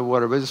walking on the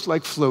water, but just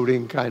like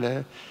floating, kind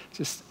of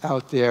just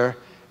out there.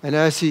 And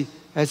as he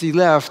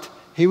left,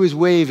 he was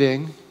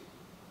waving,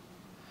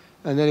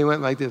 and then he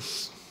went like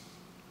this.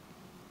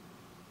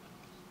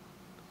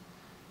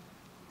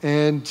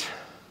 And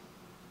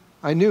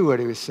I knew what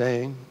he was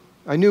saying.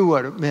 I knew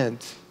what it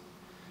meant.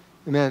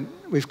 It meant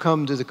we've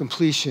come to the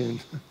completion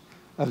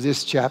of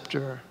this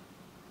chapter,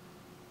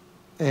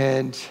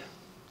 and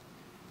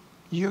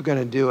you're going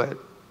to do it.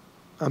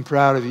 I'm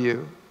proud of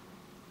you.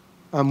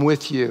 I'm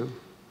with you.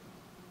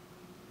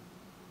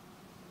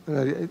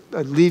 And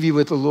I'd leave you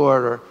with the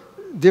Lord, or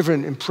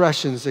different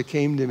impressions that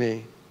came to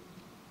me.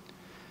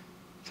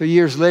 So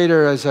years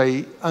later, as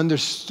I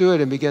understood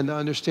and began to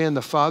understand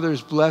the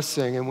Father's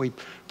blessing, and we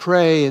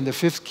pray, and the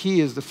fifth key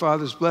is the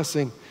Father's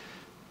blessing,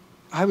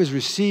 I was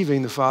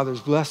receiving the Father's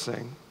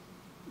blessing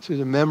through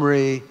the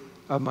memory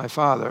of my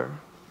Father,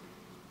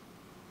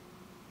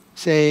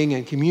 saying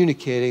and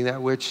communicating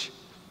that which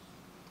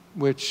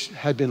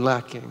had been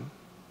lacking.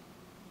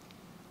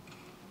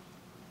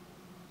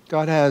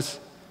 God has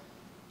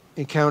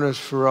encounters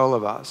for all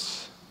of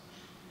us,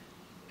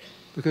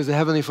 because the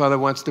Heavenly Father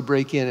wants to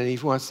break in, and he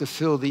wants to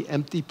fill the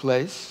empty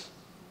place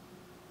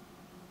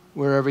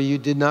wherever you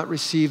did not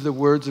receive the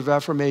words of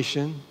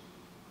affirmation.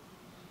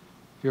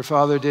 Your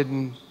Father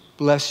didn't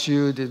bless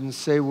you, didn't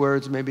say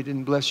words, maybe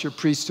didn't bless your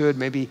priesthood,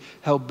 maybe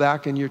held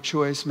back in your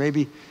choice.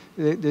 Maybe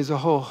there's a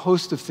whole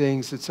host of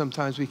things that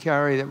sometimes we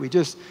carry that we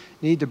just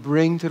need to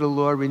bring to the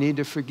Lord. We need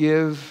to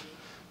forgive,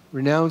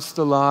 renounce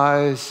the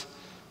lies,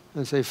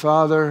 and say,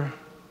 Father,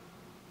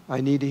 I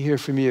need to hear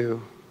from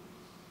you.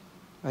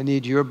 I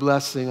need your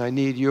blessing. I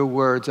need your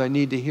words. I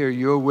need to hear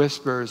your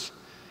whispers.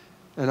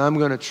 And I'm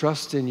going to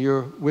trust in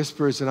your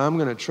whispers, and I'm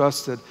going to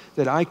trust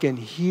that I can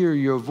hear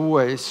your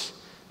voice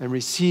and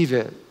receive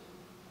it.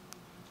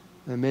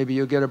 And maybe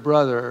you'll get a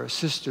brother or a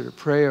sister to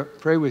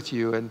pray with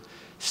you and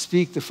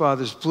speak the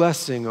Father's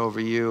blessing over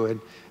you.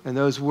 And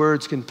those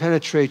words can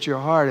penetrate your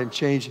heart and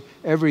change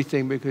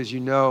everything, because you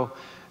know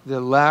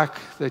the lack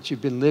that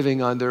you've been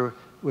living under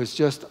was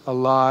just a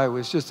lie,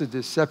 was just a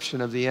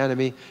deception of the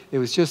enemy. It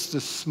was just a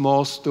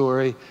small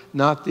story,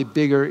 not the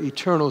bigger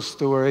eternal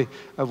story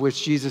of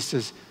which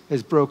Jesus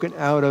has broken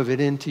out of it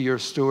into your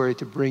story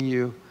to bring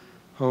you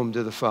home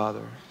to the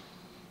Father.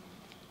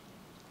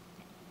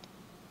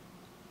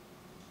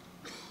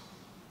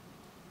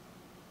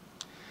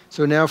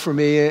 So now for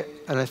me,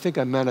 and I think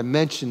I might have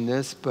mentioned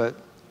this, but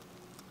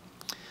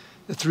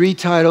the three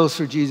titles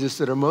for Jesus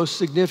that are most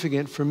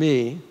significant for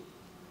me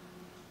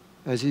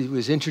as he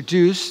was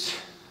introduced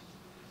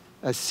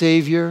as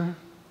Savior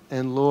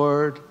and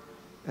Lord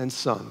and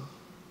Son.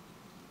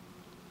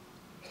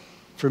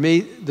 For me,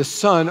 the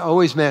Son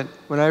always meant,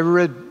 when I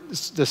read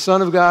the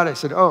Son of God, I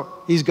said,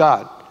 oh, he's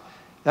God.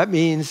 That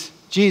means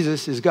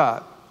Jesus is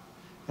God.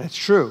 That's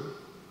true.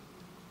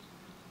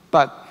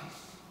 But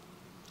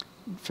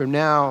for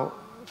now,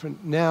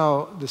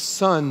 the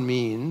Son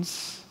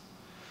means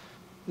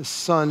the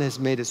Son has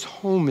made his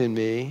home in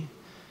me.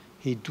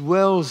 He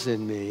dwells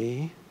in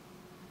me.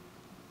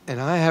 And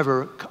I have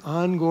an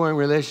ongoing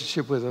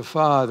relationship with the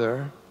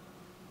Father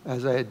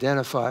as I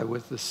identify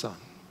with the Son.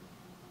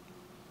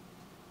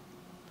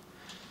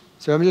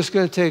 So I'm just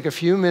going to take a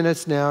few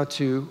minutes now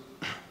to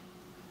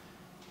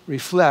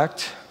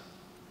reflect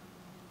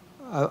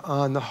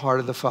on the heart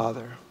of the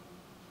Father.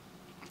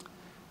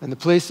 And the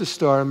place to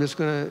start, I'm just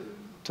going to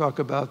talk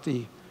about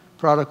the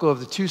prodigal of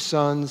the two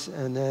sons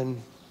and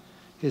then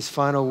his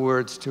final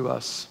words to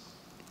us.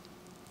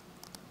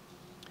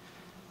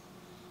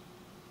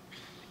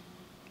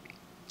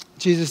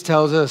 Jesus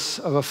tells us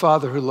of a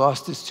father who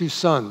lost his two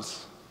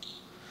sons.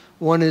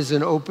 One is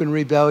in open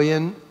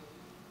rebellion,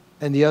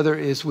 and the other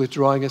is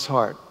withdrawing his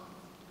heart.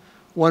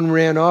 One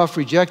ran off,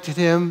 rejected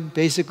him,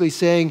 basically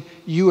saying,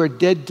 "You are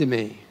dead to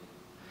me."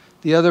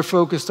 The other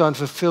focused on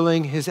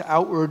fulfilling his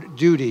outward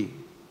duty.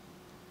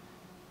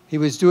 He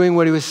was doing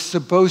what he was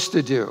supposed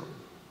to do,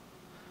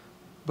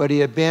 but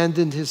he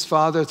abandoned his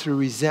father through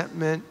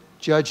resentment,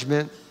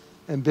 judgment,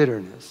 and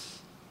bitterness.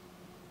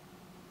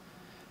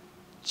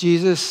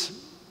 Jesus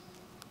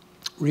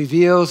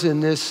reveals in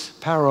this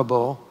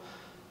parable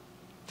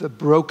the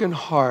broken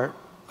heart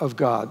of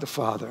God the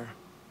Father,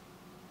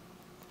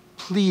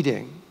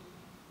 pleading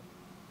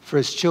for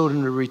his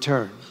children to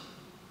return.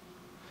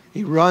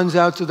 He runs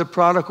out to the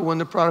prodigal. When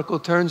the prodigal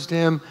turns to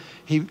him,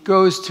 he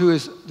goes to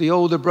the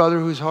older brother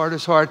whose heart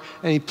is hard,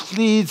 and he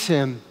pleads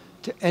him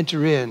to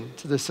enter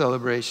into the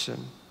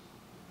celebration.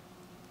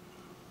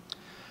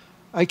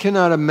 I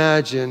cannot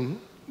imagine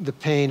the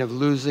pain of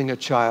losing a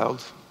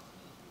child.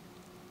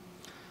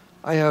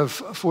 I have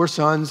 4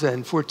 sons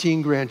and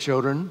 14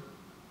 grandchildren.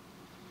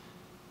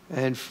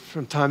 And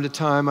from time to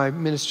time, I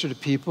minister to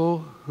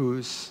people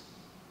who's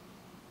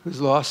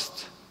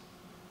lost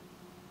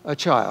a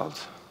child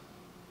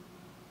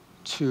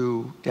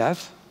to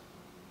death,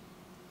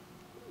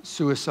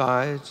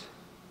 suicide,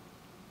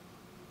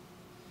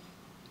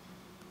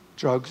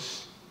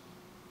 drugs.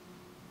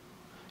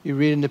 You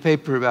read in the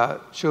paper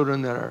about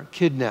children that are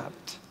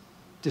kidnapped,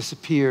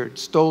 disappeared,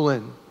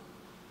 stolen,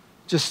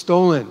 just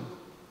stolen,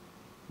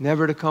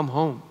 never to come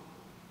home.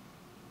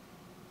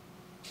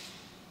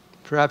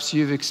 Perhaps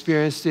you've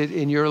experienced it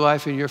in your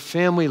life, in your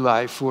family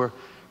life, or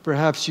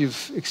perhaps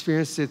you've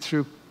experienced it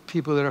through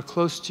people that are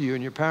close to you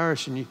in your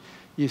parish, and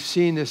you've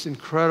seen this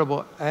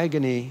incredible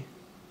agony.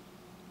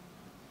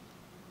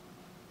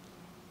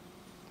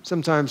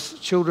 Sometimes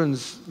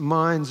children's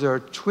minds are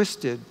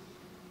twisted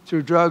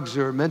through drugs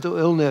or mental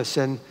illness,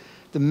 and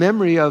the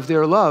memory of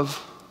their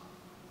love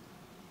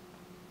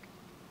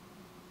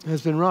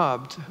has been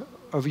robbed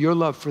of your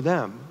love for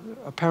them,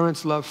 a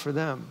parent's love for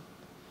them.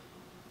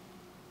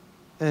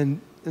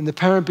 And the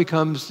parent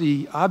becomes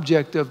the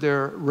object of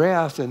their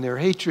wrath and their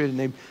hatred, and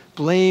they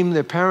blame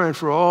their parent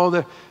for all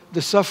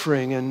the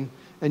suffering,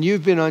 and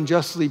you've been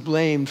unjustly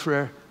blamed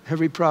for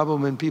every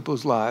problem in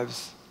people's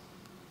lives.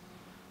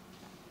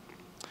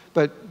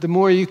 But the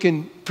more you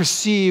can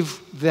perceive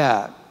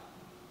that,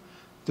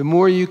 the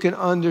more you can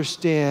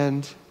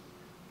understand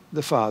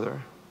the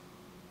Father.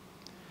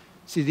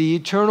 See, the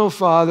eternal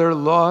Father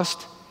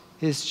lost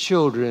his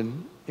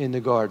children in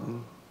the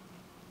garden.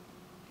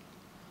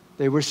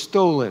 They were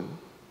stolen,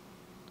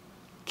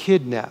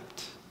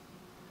 kidnapped,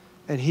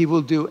 and he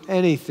will do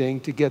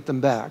anything to get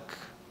them back.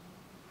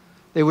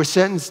 They were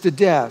sentenced to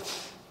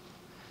death,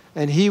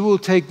 and he will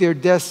take their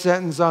death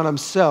sentence on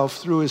himself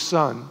through his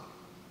Son.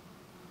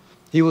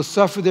 He will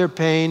suffer their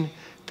pain,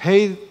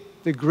 pay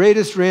the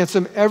greatest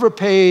ransom ever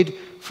paid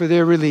for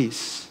their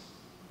release.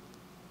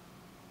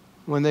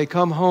 When they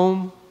come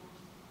home,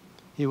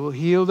 he will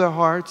heal their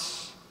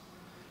hearts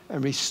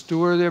and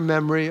restore their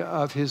memory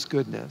of his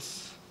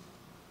goodness.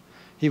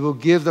 He will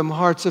give them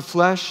hearts of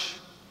flesh,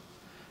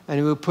 and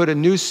he will put a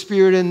new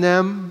spirit in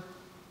them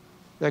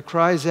that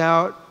cries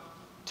out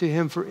to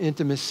him for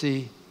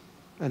intimacy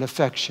and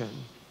affection.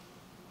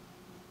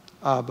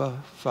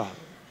 Abba, Father.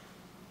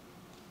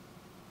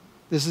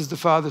 This is the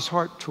Father's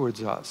heart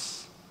towards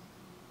us.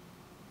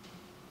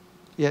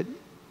 Yet,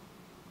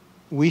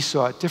 we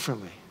saw it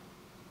differently.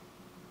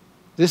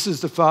 This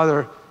is the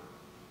Father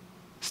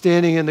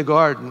standing in the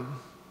garden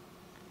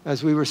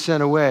as we were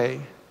sent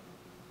away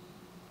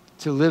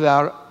to live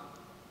out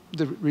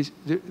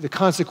the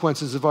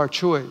consequences of our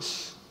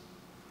choice.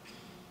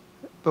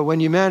 But when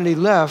humanity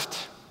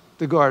left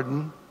the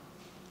garden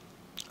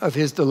of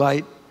his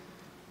delight,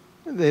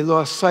 they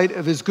lost sight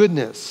of his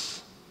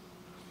goodness.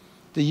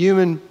 The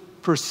human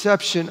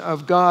perception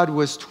of God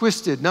was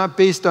twisted, not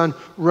based on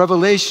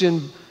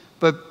revelation,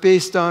 but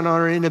based on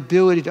our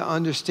inability to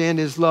understand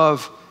his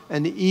love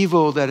and the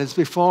evil that has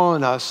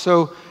befallen us.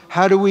 So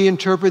how do we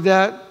interpret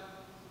that?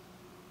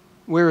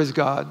 Where is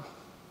God?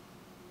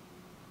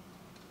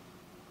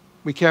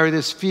 We carry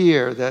this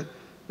fear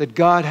that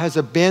God has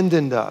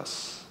abandoned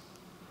us.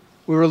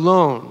 We're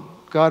alone.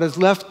 God has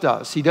left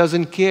us. He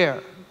doesn't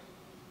care.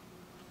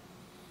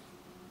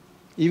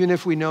 Even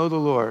if we know the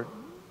Lord,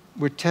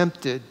 we're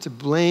tempted to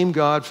blame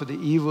God for the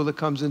evil that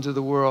comes into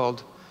the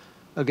world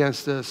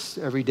against us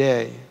every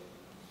day.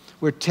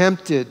 We're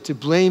tempted to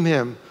blame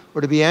him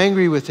or to be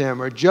angry with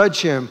him or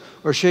judge him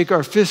or shake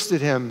our fist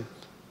at him.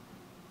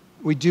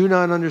 We do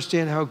not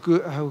understand how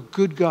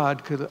good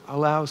God could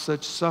allow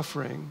such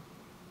suffering.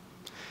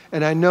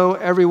 And I know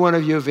every one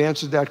of you have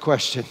answered that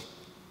question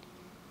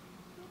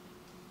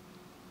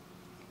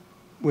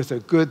with a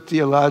good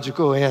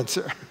theological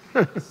answer.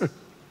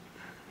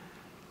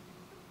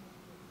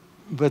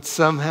 But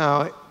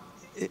somehow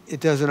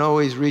it doesn't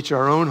always reach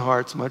our own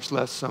hearts, much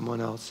less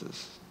someone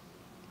else's.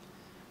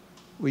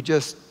 We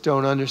just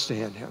don't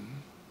understand him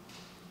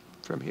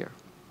from here.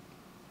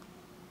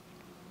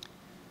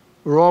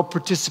 We're all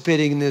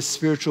participating in this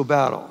spiritual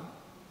battle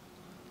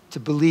to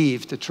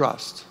believe, to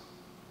trust.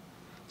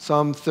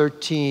 Psalm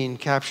 13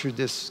 captures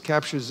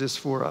this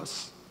for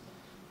us.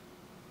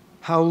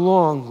 How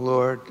long,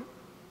 Lord,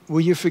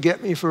 will you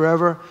forget me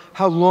forever?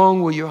 How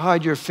long will you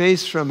hide your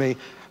face from me?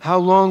 How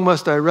long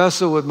must I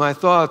wrestle with my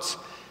thoughts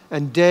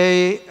and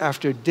day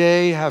after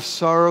day have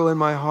sorrow in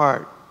my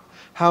heart?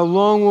 How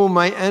long will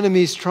my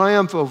enemies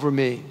triumph over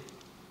me?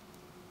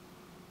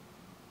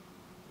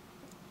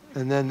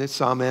 And then the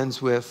psalm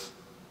ends with,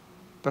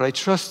 but I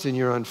trust in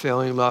your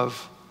unfailing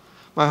love.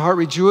 My heart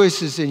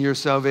rejoices in your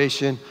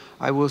salvation.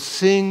 I will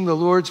sing the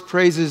Lord's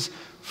praises,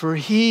 for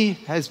he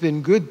has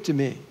been good to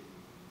me.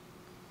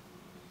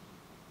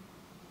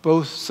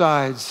 Both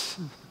sides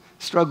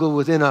struggle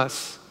within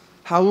us.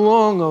 How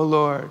long, O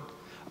Lord?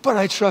 But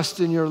I trust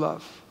in your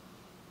love.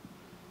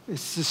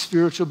 It's the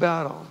spiritual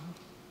battle.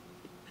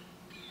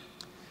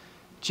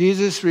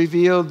 Jesus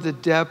revealed the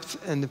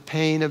depth and the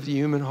pain of the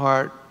human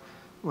heart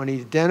when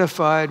he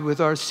identified with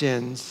our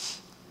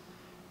sins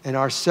and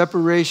our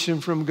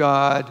separation from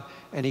God,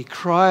 and he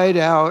cried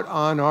out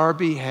on our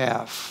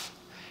behalf.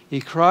 He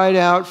cried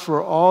out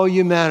for all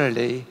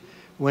humanity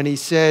when he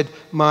said,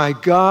 my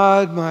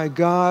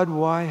God,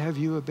 why have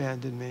you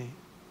abandoned me?"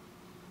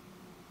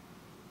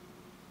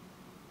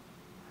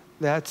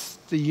 That's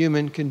the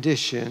human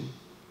condition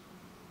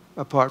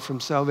apart from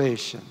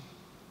salvation.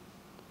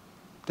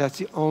 That's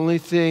the only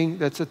thing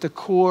that's at the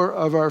core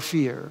of our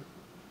fear.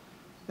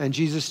 And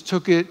Jesus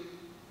took it.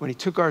 When he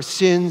took our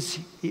sins,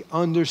 he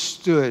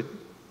understood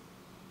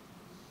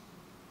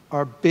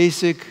our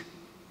basic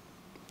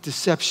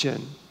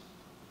deception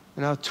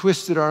and how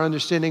twisted our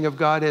understanding of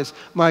God is.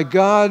 My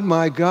God,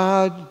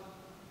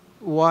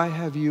 why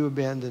have you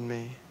abandoned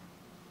me?"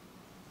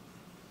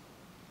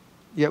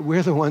 Yet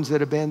we're the ones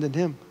that abandoned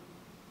him.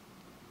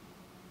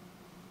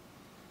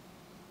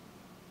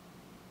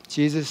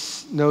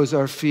 Jesus knows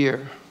our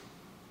fear,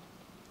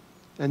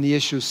 and the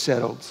issue is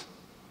settled.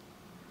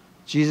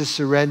 Jesus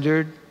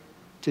surrendered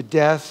to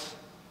death,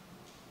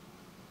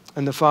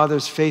 and the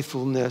Father's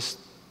faithfulness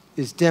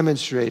is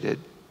demonstrated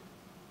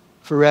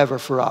forever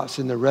for us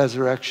in the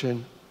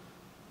resurrection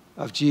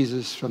of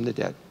Jesus from the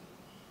dead.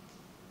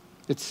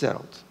 It's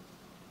settled.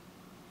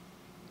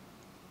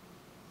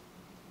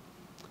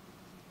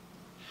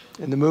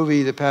 In the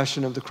movie The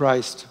Passion of the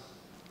Christ,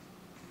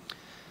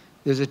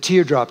 there's a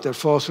teardrop that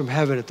falls from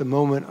heaven at the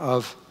moment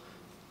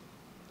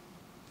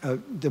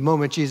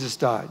Jesus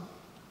died.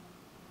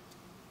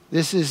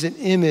 This is an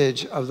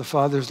image of the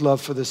Father's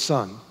love for the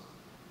Son.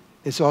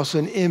 It's also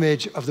an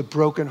image of the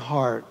broken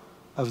heart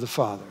of the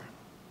Father.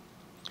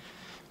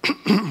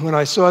 When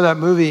I saw that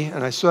movie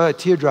and I saw that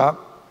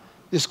teardrop,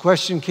 this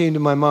question came to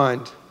my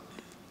mind.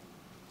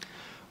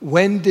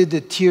 When did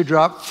the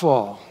teardrop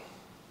fall?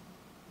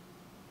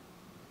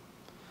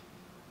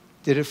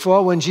 Did it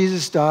fall when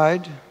Jesus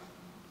died?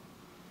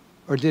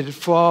 Or did it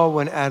fall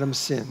when Adam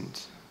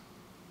sinned?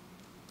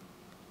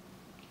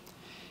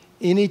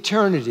 In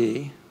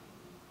eternity,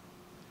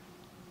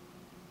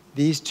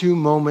 these two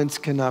moments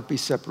cannot be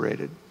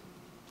separated.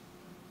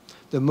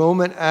 The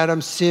moment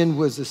Adam sinned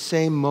was the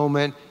same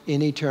moment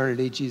in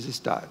eternity Jesus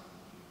died.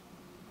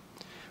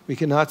 We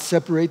cannot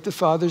separate the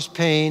Father's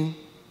pain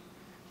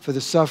for the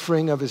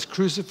suffering of his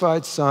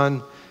crucified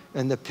Son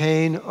and the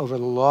pain over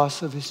the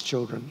loss of his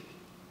children.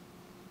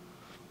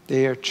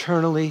 They are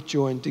eternally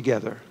joined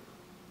together.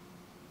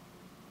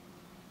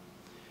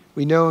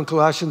 We know in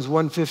Colossians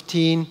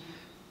 1:15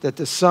 that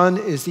the Son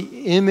is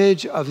the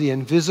image of the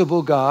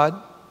invisible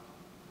God.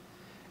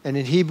 And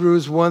in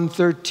Hebrews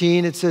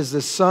 1:13 it says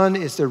the Son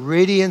is the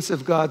radiance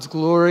of God's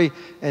glory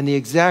and the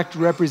exact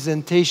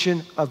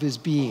representation of his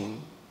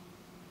being.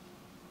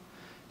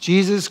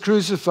 Jesus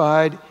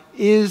crucified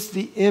is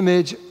the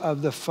image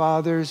of the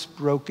Father's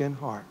broken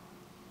heart.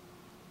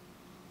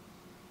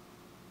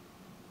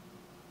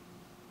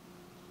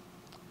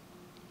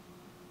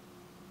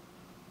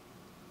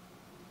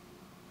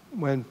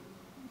 When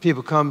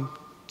people come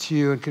to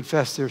you and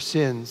confess their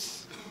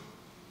sins,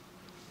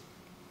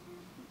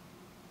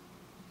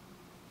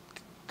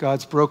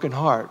 God's broken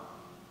heart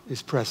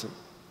is present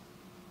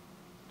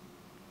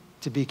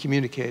to be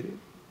communicated.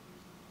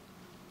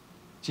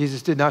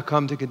 Jesus did not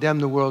come to condemn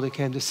the world, he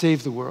came to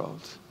save the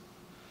world.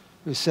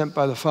 He was sent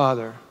by the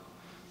Father,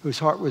 whose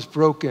heart was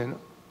broken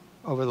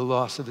over the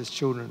loss of his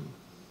children.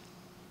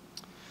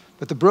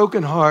 But the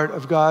broken heart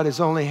of God is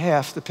only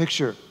half the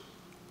picture.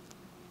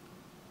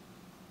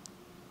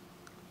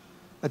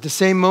 At the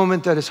same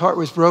moment that his heart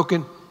was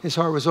broken, his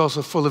heart was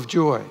also full of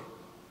joy.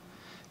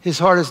 His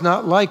heart is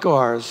not like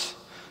ours.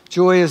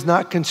 Joy is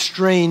not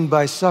constrained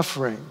by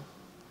suffering.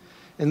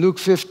 In Luke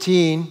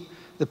 15,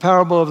 the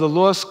parable of the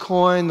lost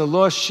coin, the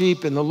lost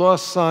sheep, and the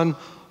lost son,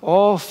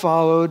 all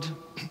followed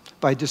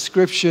by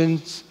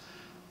descriptions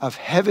of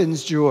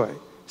heaven's joy,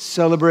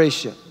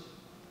 celebration.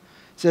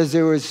 It says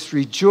there was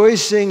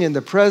rejoicing in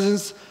the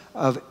presence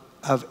of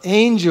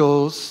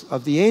angels,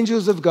 of the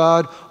angels of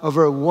God,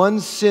 over one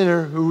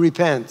sinner who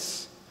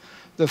repents.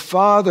 The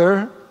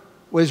Father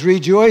was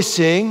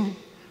rejoicing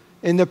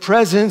in the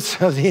presence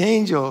of the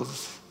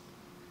angels.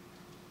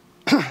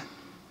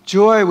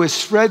 Joy was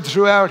spread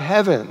throughout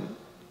heaven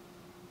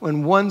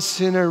when one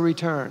sinner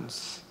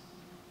returns.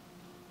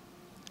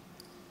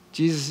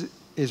 Jesus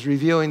is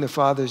revealing the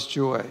Father's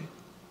joy,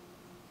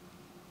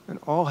 and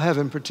all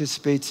heaven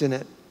participates in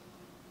it.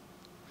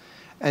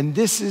 And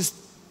this is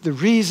the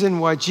reason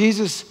why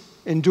Jesus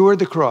endured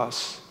the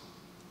cross.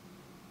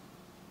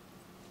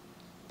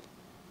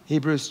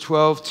 Hebrews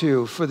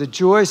 12:2, for the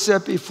joy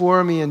set before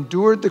him, he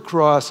endured the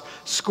cross,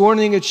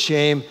 scorning its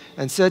shame,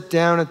 and sat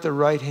down at the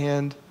right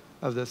hand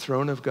of the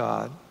throne of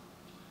God.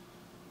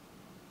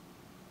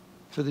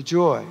 For the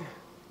joy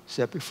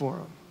set before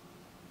him.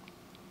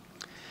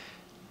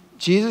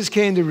 Jesus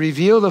came to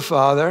reveal the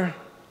Father,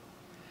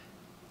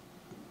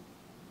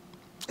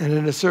 and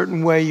in a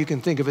certain way you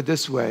can think of it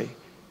this way.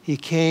 He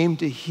came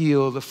to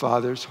heal the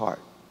Father's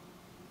heart.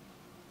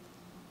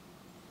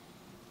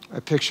 I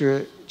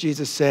picture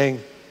Jesus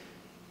saying,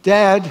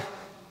 Dad,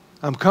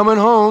 I'm coming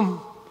home,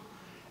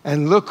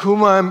 and look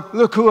who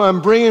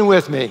I'm bringing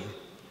with me.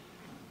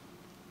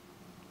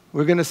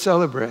 We're going to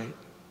celebrate.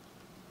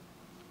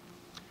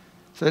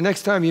 So the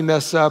next time you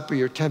mess up or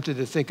you're tempted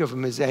to think of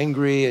him as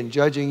angry and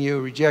judging you,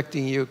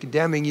 rejecting you,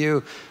 condemning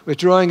you,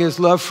 withdrawing his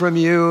love from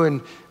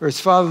you or his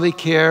fatherly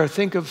care,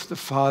 think of the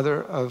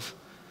Father of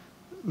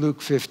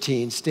Luke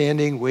 15,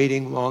 standing,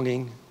 waiting,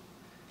 longing,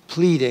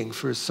 pleading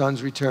for his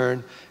son's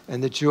return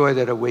and the joy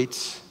that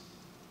awaits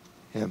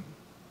him,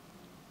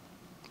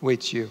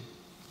 awaits you.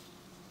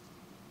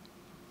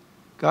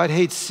 God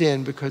hates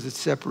sin because it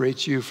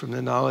separates you from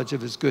the knowledge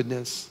of his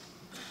goodness.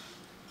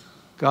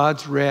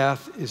 God's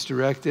wrath is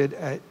directed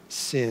at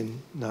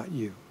sin, not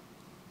you.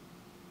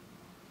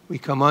 We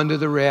come under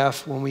the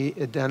wrath when we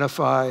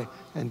identify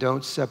and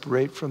don't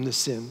separate from the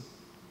sin.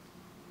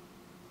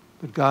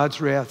 But God's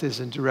wrath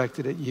isn't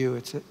directed at you,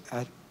 it's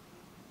at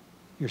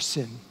your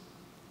sin.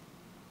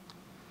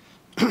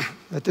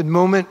 At the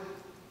moment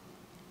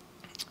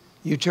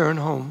you turn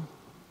home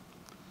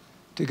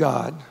to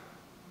God,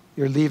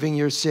 you're leaving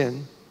your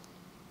sin,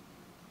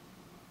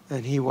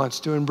 and he wants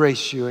to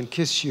embrace you and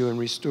kiss you and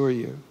restore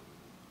you.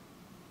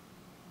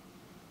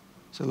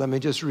 So let me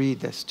just read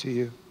this to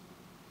you.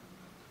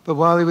 But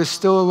while he was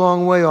still a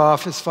long way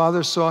off, his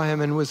father saw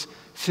him and was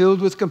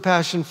filled with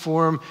compassion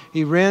for him.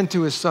 He ran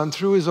to his son,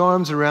 threw his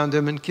arms around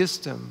him, and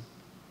kissed him.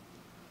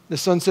 The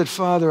son said,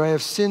 "Father, I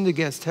have sinned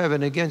against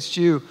heaven, against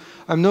you.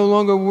 I'm no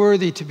longer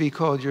worthy to be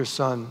called your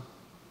son."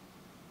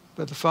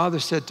 But the father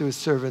said to his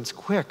servants,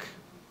 "Quick,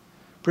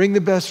 bring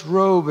the best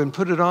robe and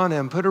put it on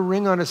him. Put a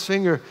ring on his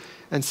finger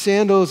and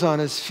sandals on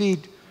his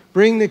feet.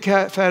 Bring the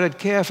fatted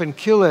calf and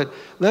kill it.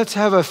 Let's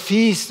have a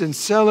feast and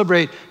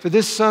celebrate. For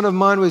this son of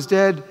mine was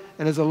dead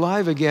and is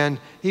alive again.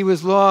 He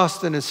was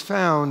lost and is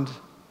found."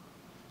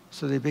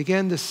 So they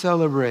began to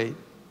celebrate.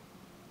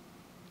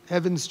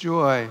 Heaven's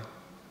joy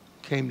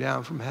came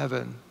down from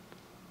heaven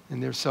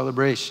in their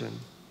celebration.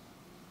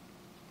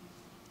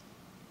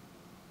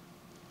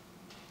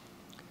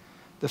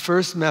 The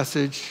first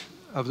message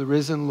of the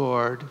risen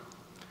Lord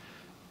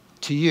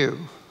to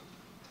you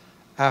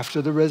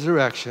after the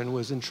resurrection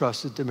was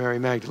entrusted to Mary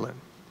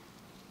Magdalene.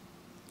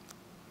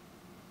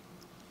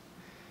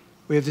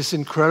 We have this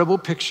incredible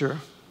picture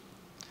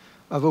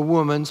of a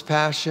woman's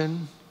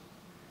passion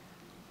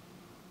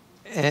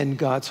and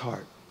God's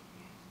heart.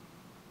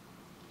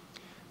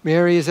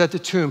 Mary is at the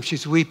tomb.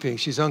 She's weeping.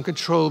 She's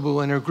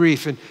uncontrollable in her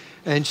grief,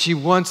 and she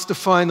wants to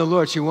find the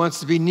Lord. She wants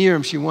to be near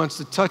him. She wants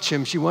to touch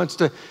him. She wants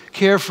to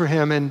care for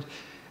him.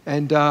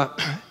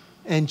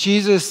 And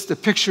Jesus, the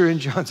picture in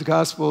John's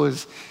gospel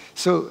is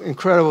so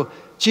incredible.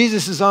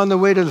 Jesus is on the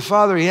way to the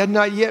Father. He had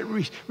not yet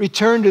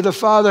returned to the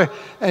Father,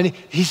 and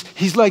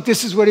he's like,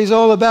 this is what he's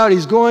all about.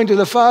 He's going to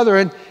the Father,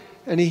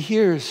 and he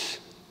hears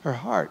her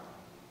heart.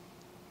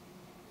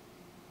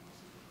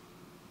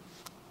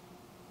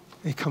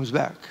 He comes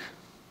back,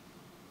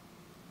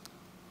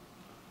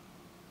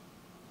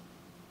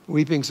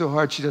 weeping so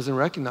hard she doesn't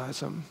recognize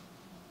him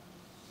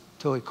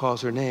until he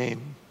calls her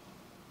name.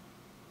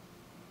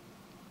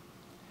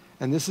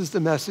 And this is the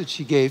message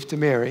he gave to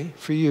Mary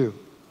for you.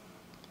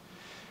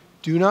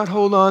 "Do not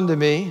hold on to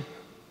me,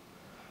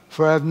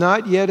 for I have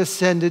not yet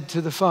ascended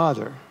to the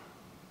Father.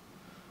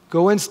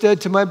 Go instead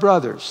to my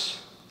brothers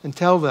and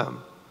tell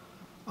them,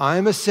 I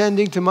am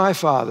ascending to my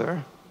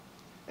Father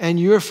and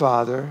your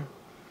Father,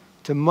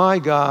 to my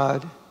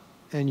God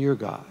and your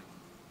God."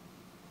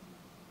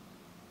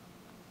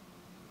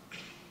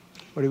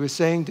 What he was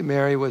saying to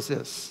Mary was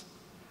this: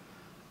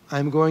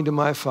 I'm going to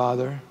my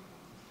Father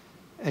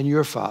and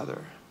your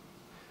Father,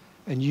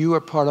 and you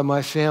are part of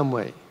my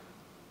family.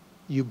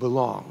 You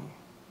belong.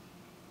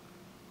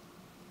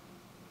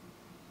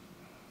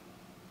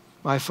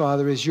 My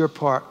Father is your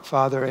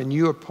Father, and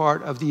you are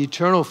part of the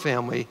eternal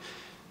family.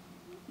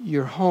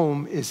 Your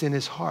home is in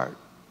his heart.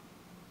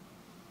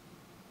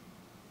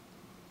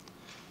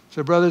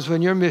 So, brothers,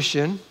 when your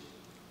mission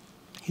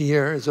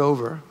here is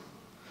over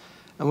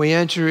and we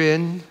enter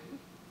in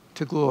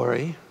to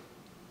glory,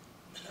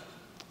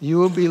 you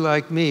will be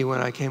like me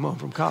when I came home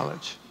from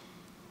college.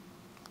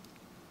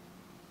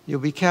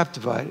 You'll be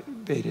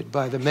captivated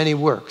by the many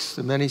works,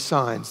 the many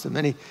signs, the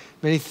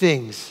many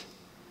things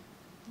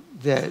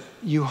that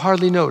you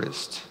hardly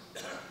noticed.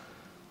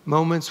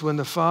 Moments when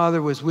the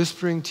Father was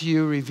whispering to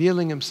you,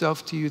 revealing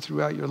himself to you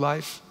throughout your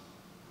life.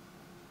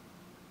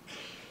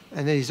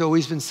 And that he's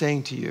always been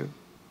saying to you,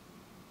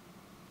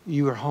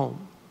 you are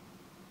home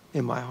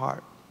in my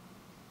heart.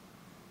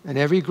 And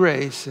every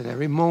grace and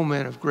every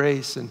moment of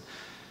grace and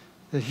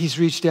that he's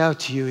reached out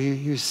to you,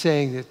 he's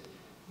saying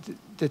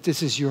that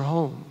this is your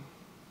home.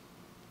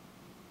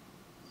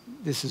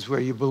 This is where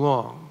you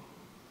belong.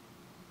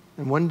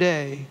 And one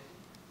day,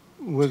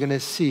 we're going to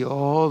see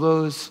all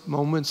those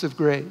moments of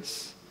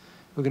grace.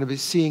 We're going to be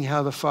seeing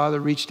how the Father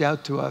reached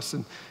out to us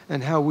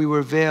and how we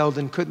were veiled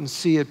and couldn't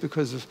see it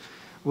because of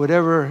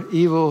whatever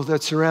evil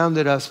that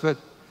surrounded us,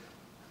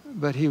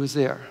 but he was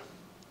there.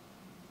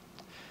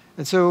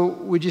 And so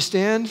would you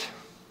stand?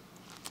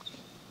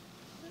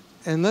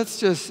 And let's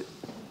just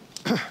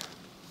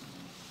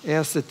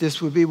ask that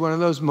this would be one of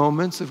those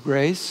moments of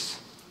grace.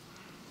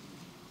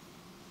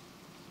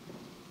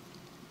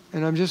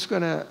 And I'm just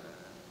going to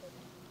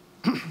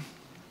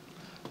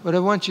what I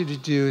want you to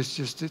do is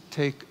just to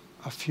take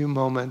a few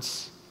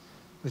moments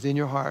within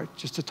your heart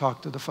just to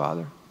talk to the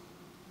Father.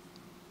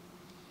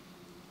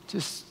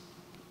 Just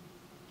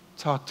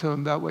talk to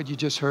him about what you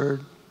just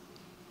heard.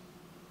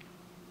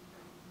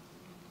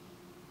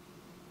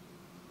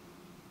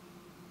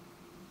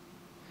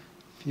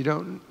 If you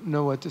don't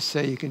know what to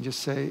say, you can just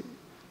say,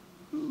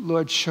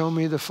 Lord, show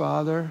me the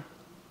Father,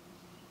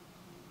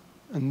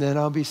 and then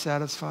I'll be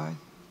satisfied.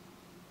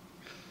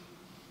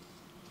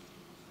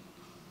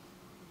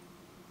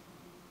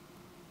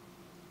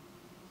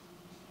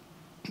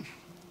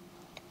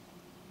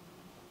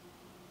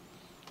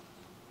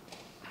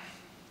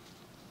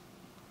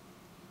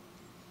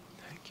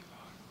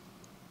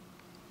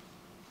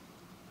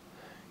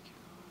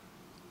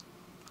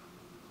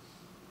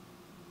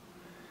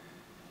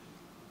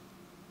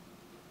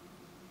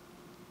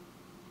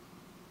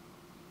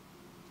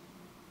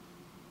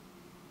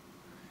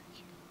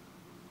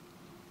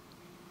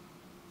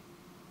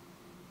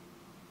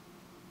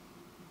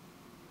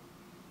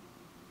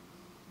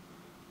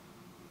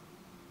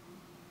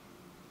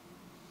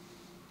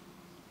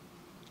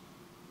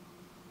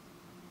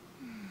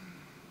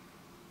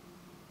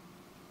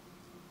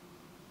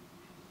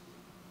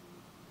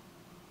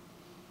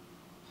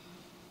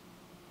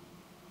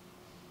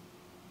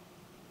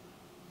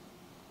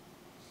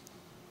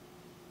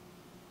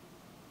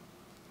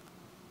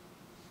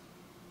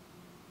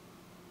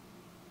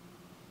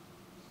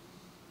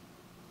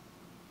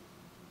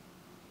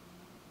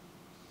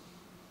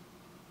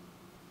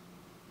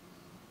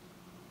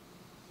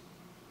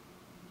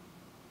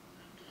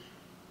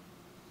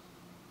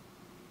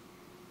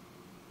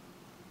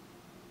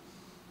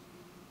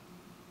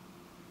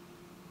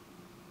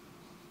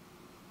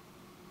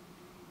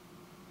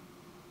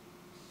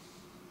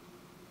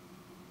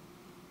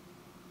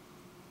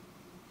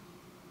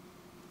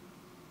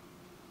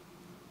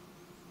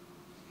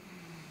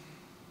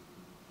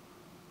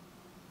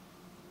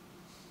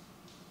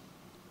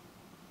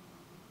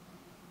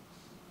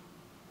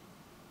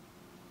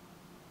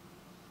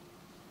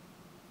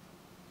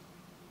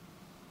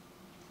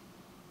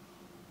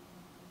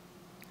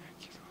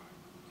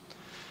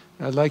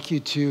 I'd like you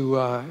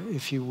to,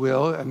 if you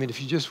will, I mean,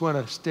 if you just want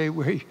to stay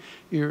where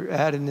you're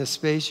at in this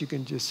space, you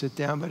can just sit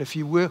down. But if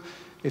you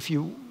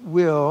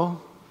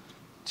will,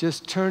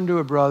 just turn to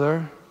a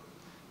brother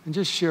and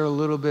just share a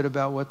little bit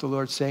about what the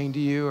Lord's saying to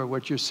you or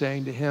what you're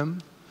saying to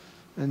him.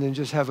 And then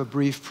just have a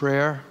brief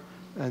prayer,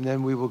 and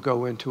then we will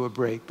go into a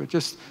break. But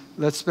just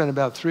let's spend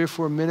about 3 or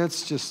 4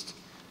 minutes just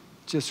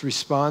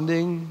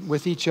responding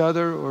with each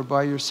other or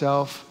by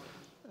yourself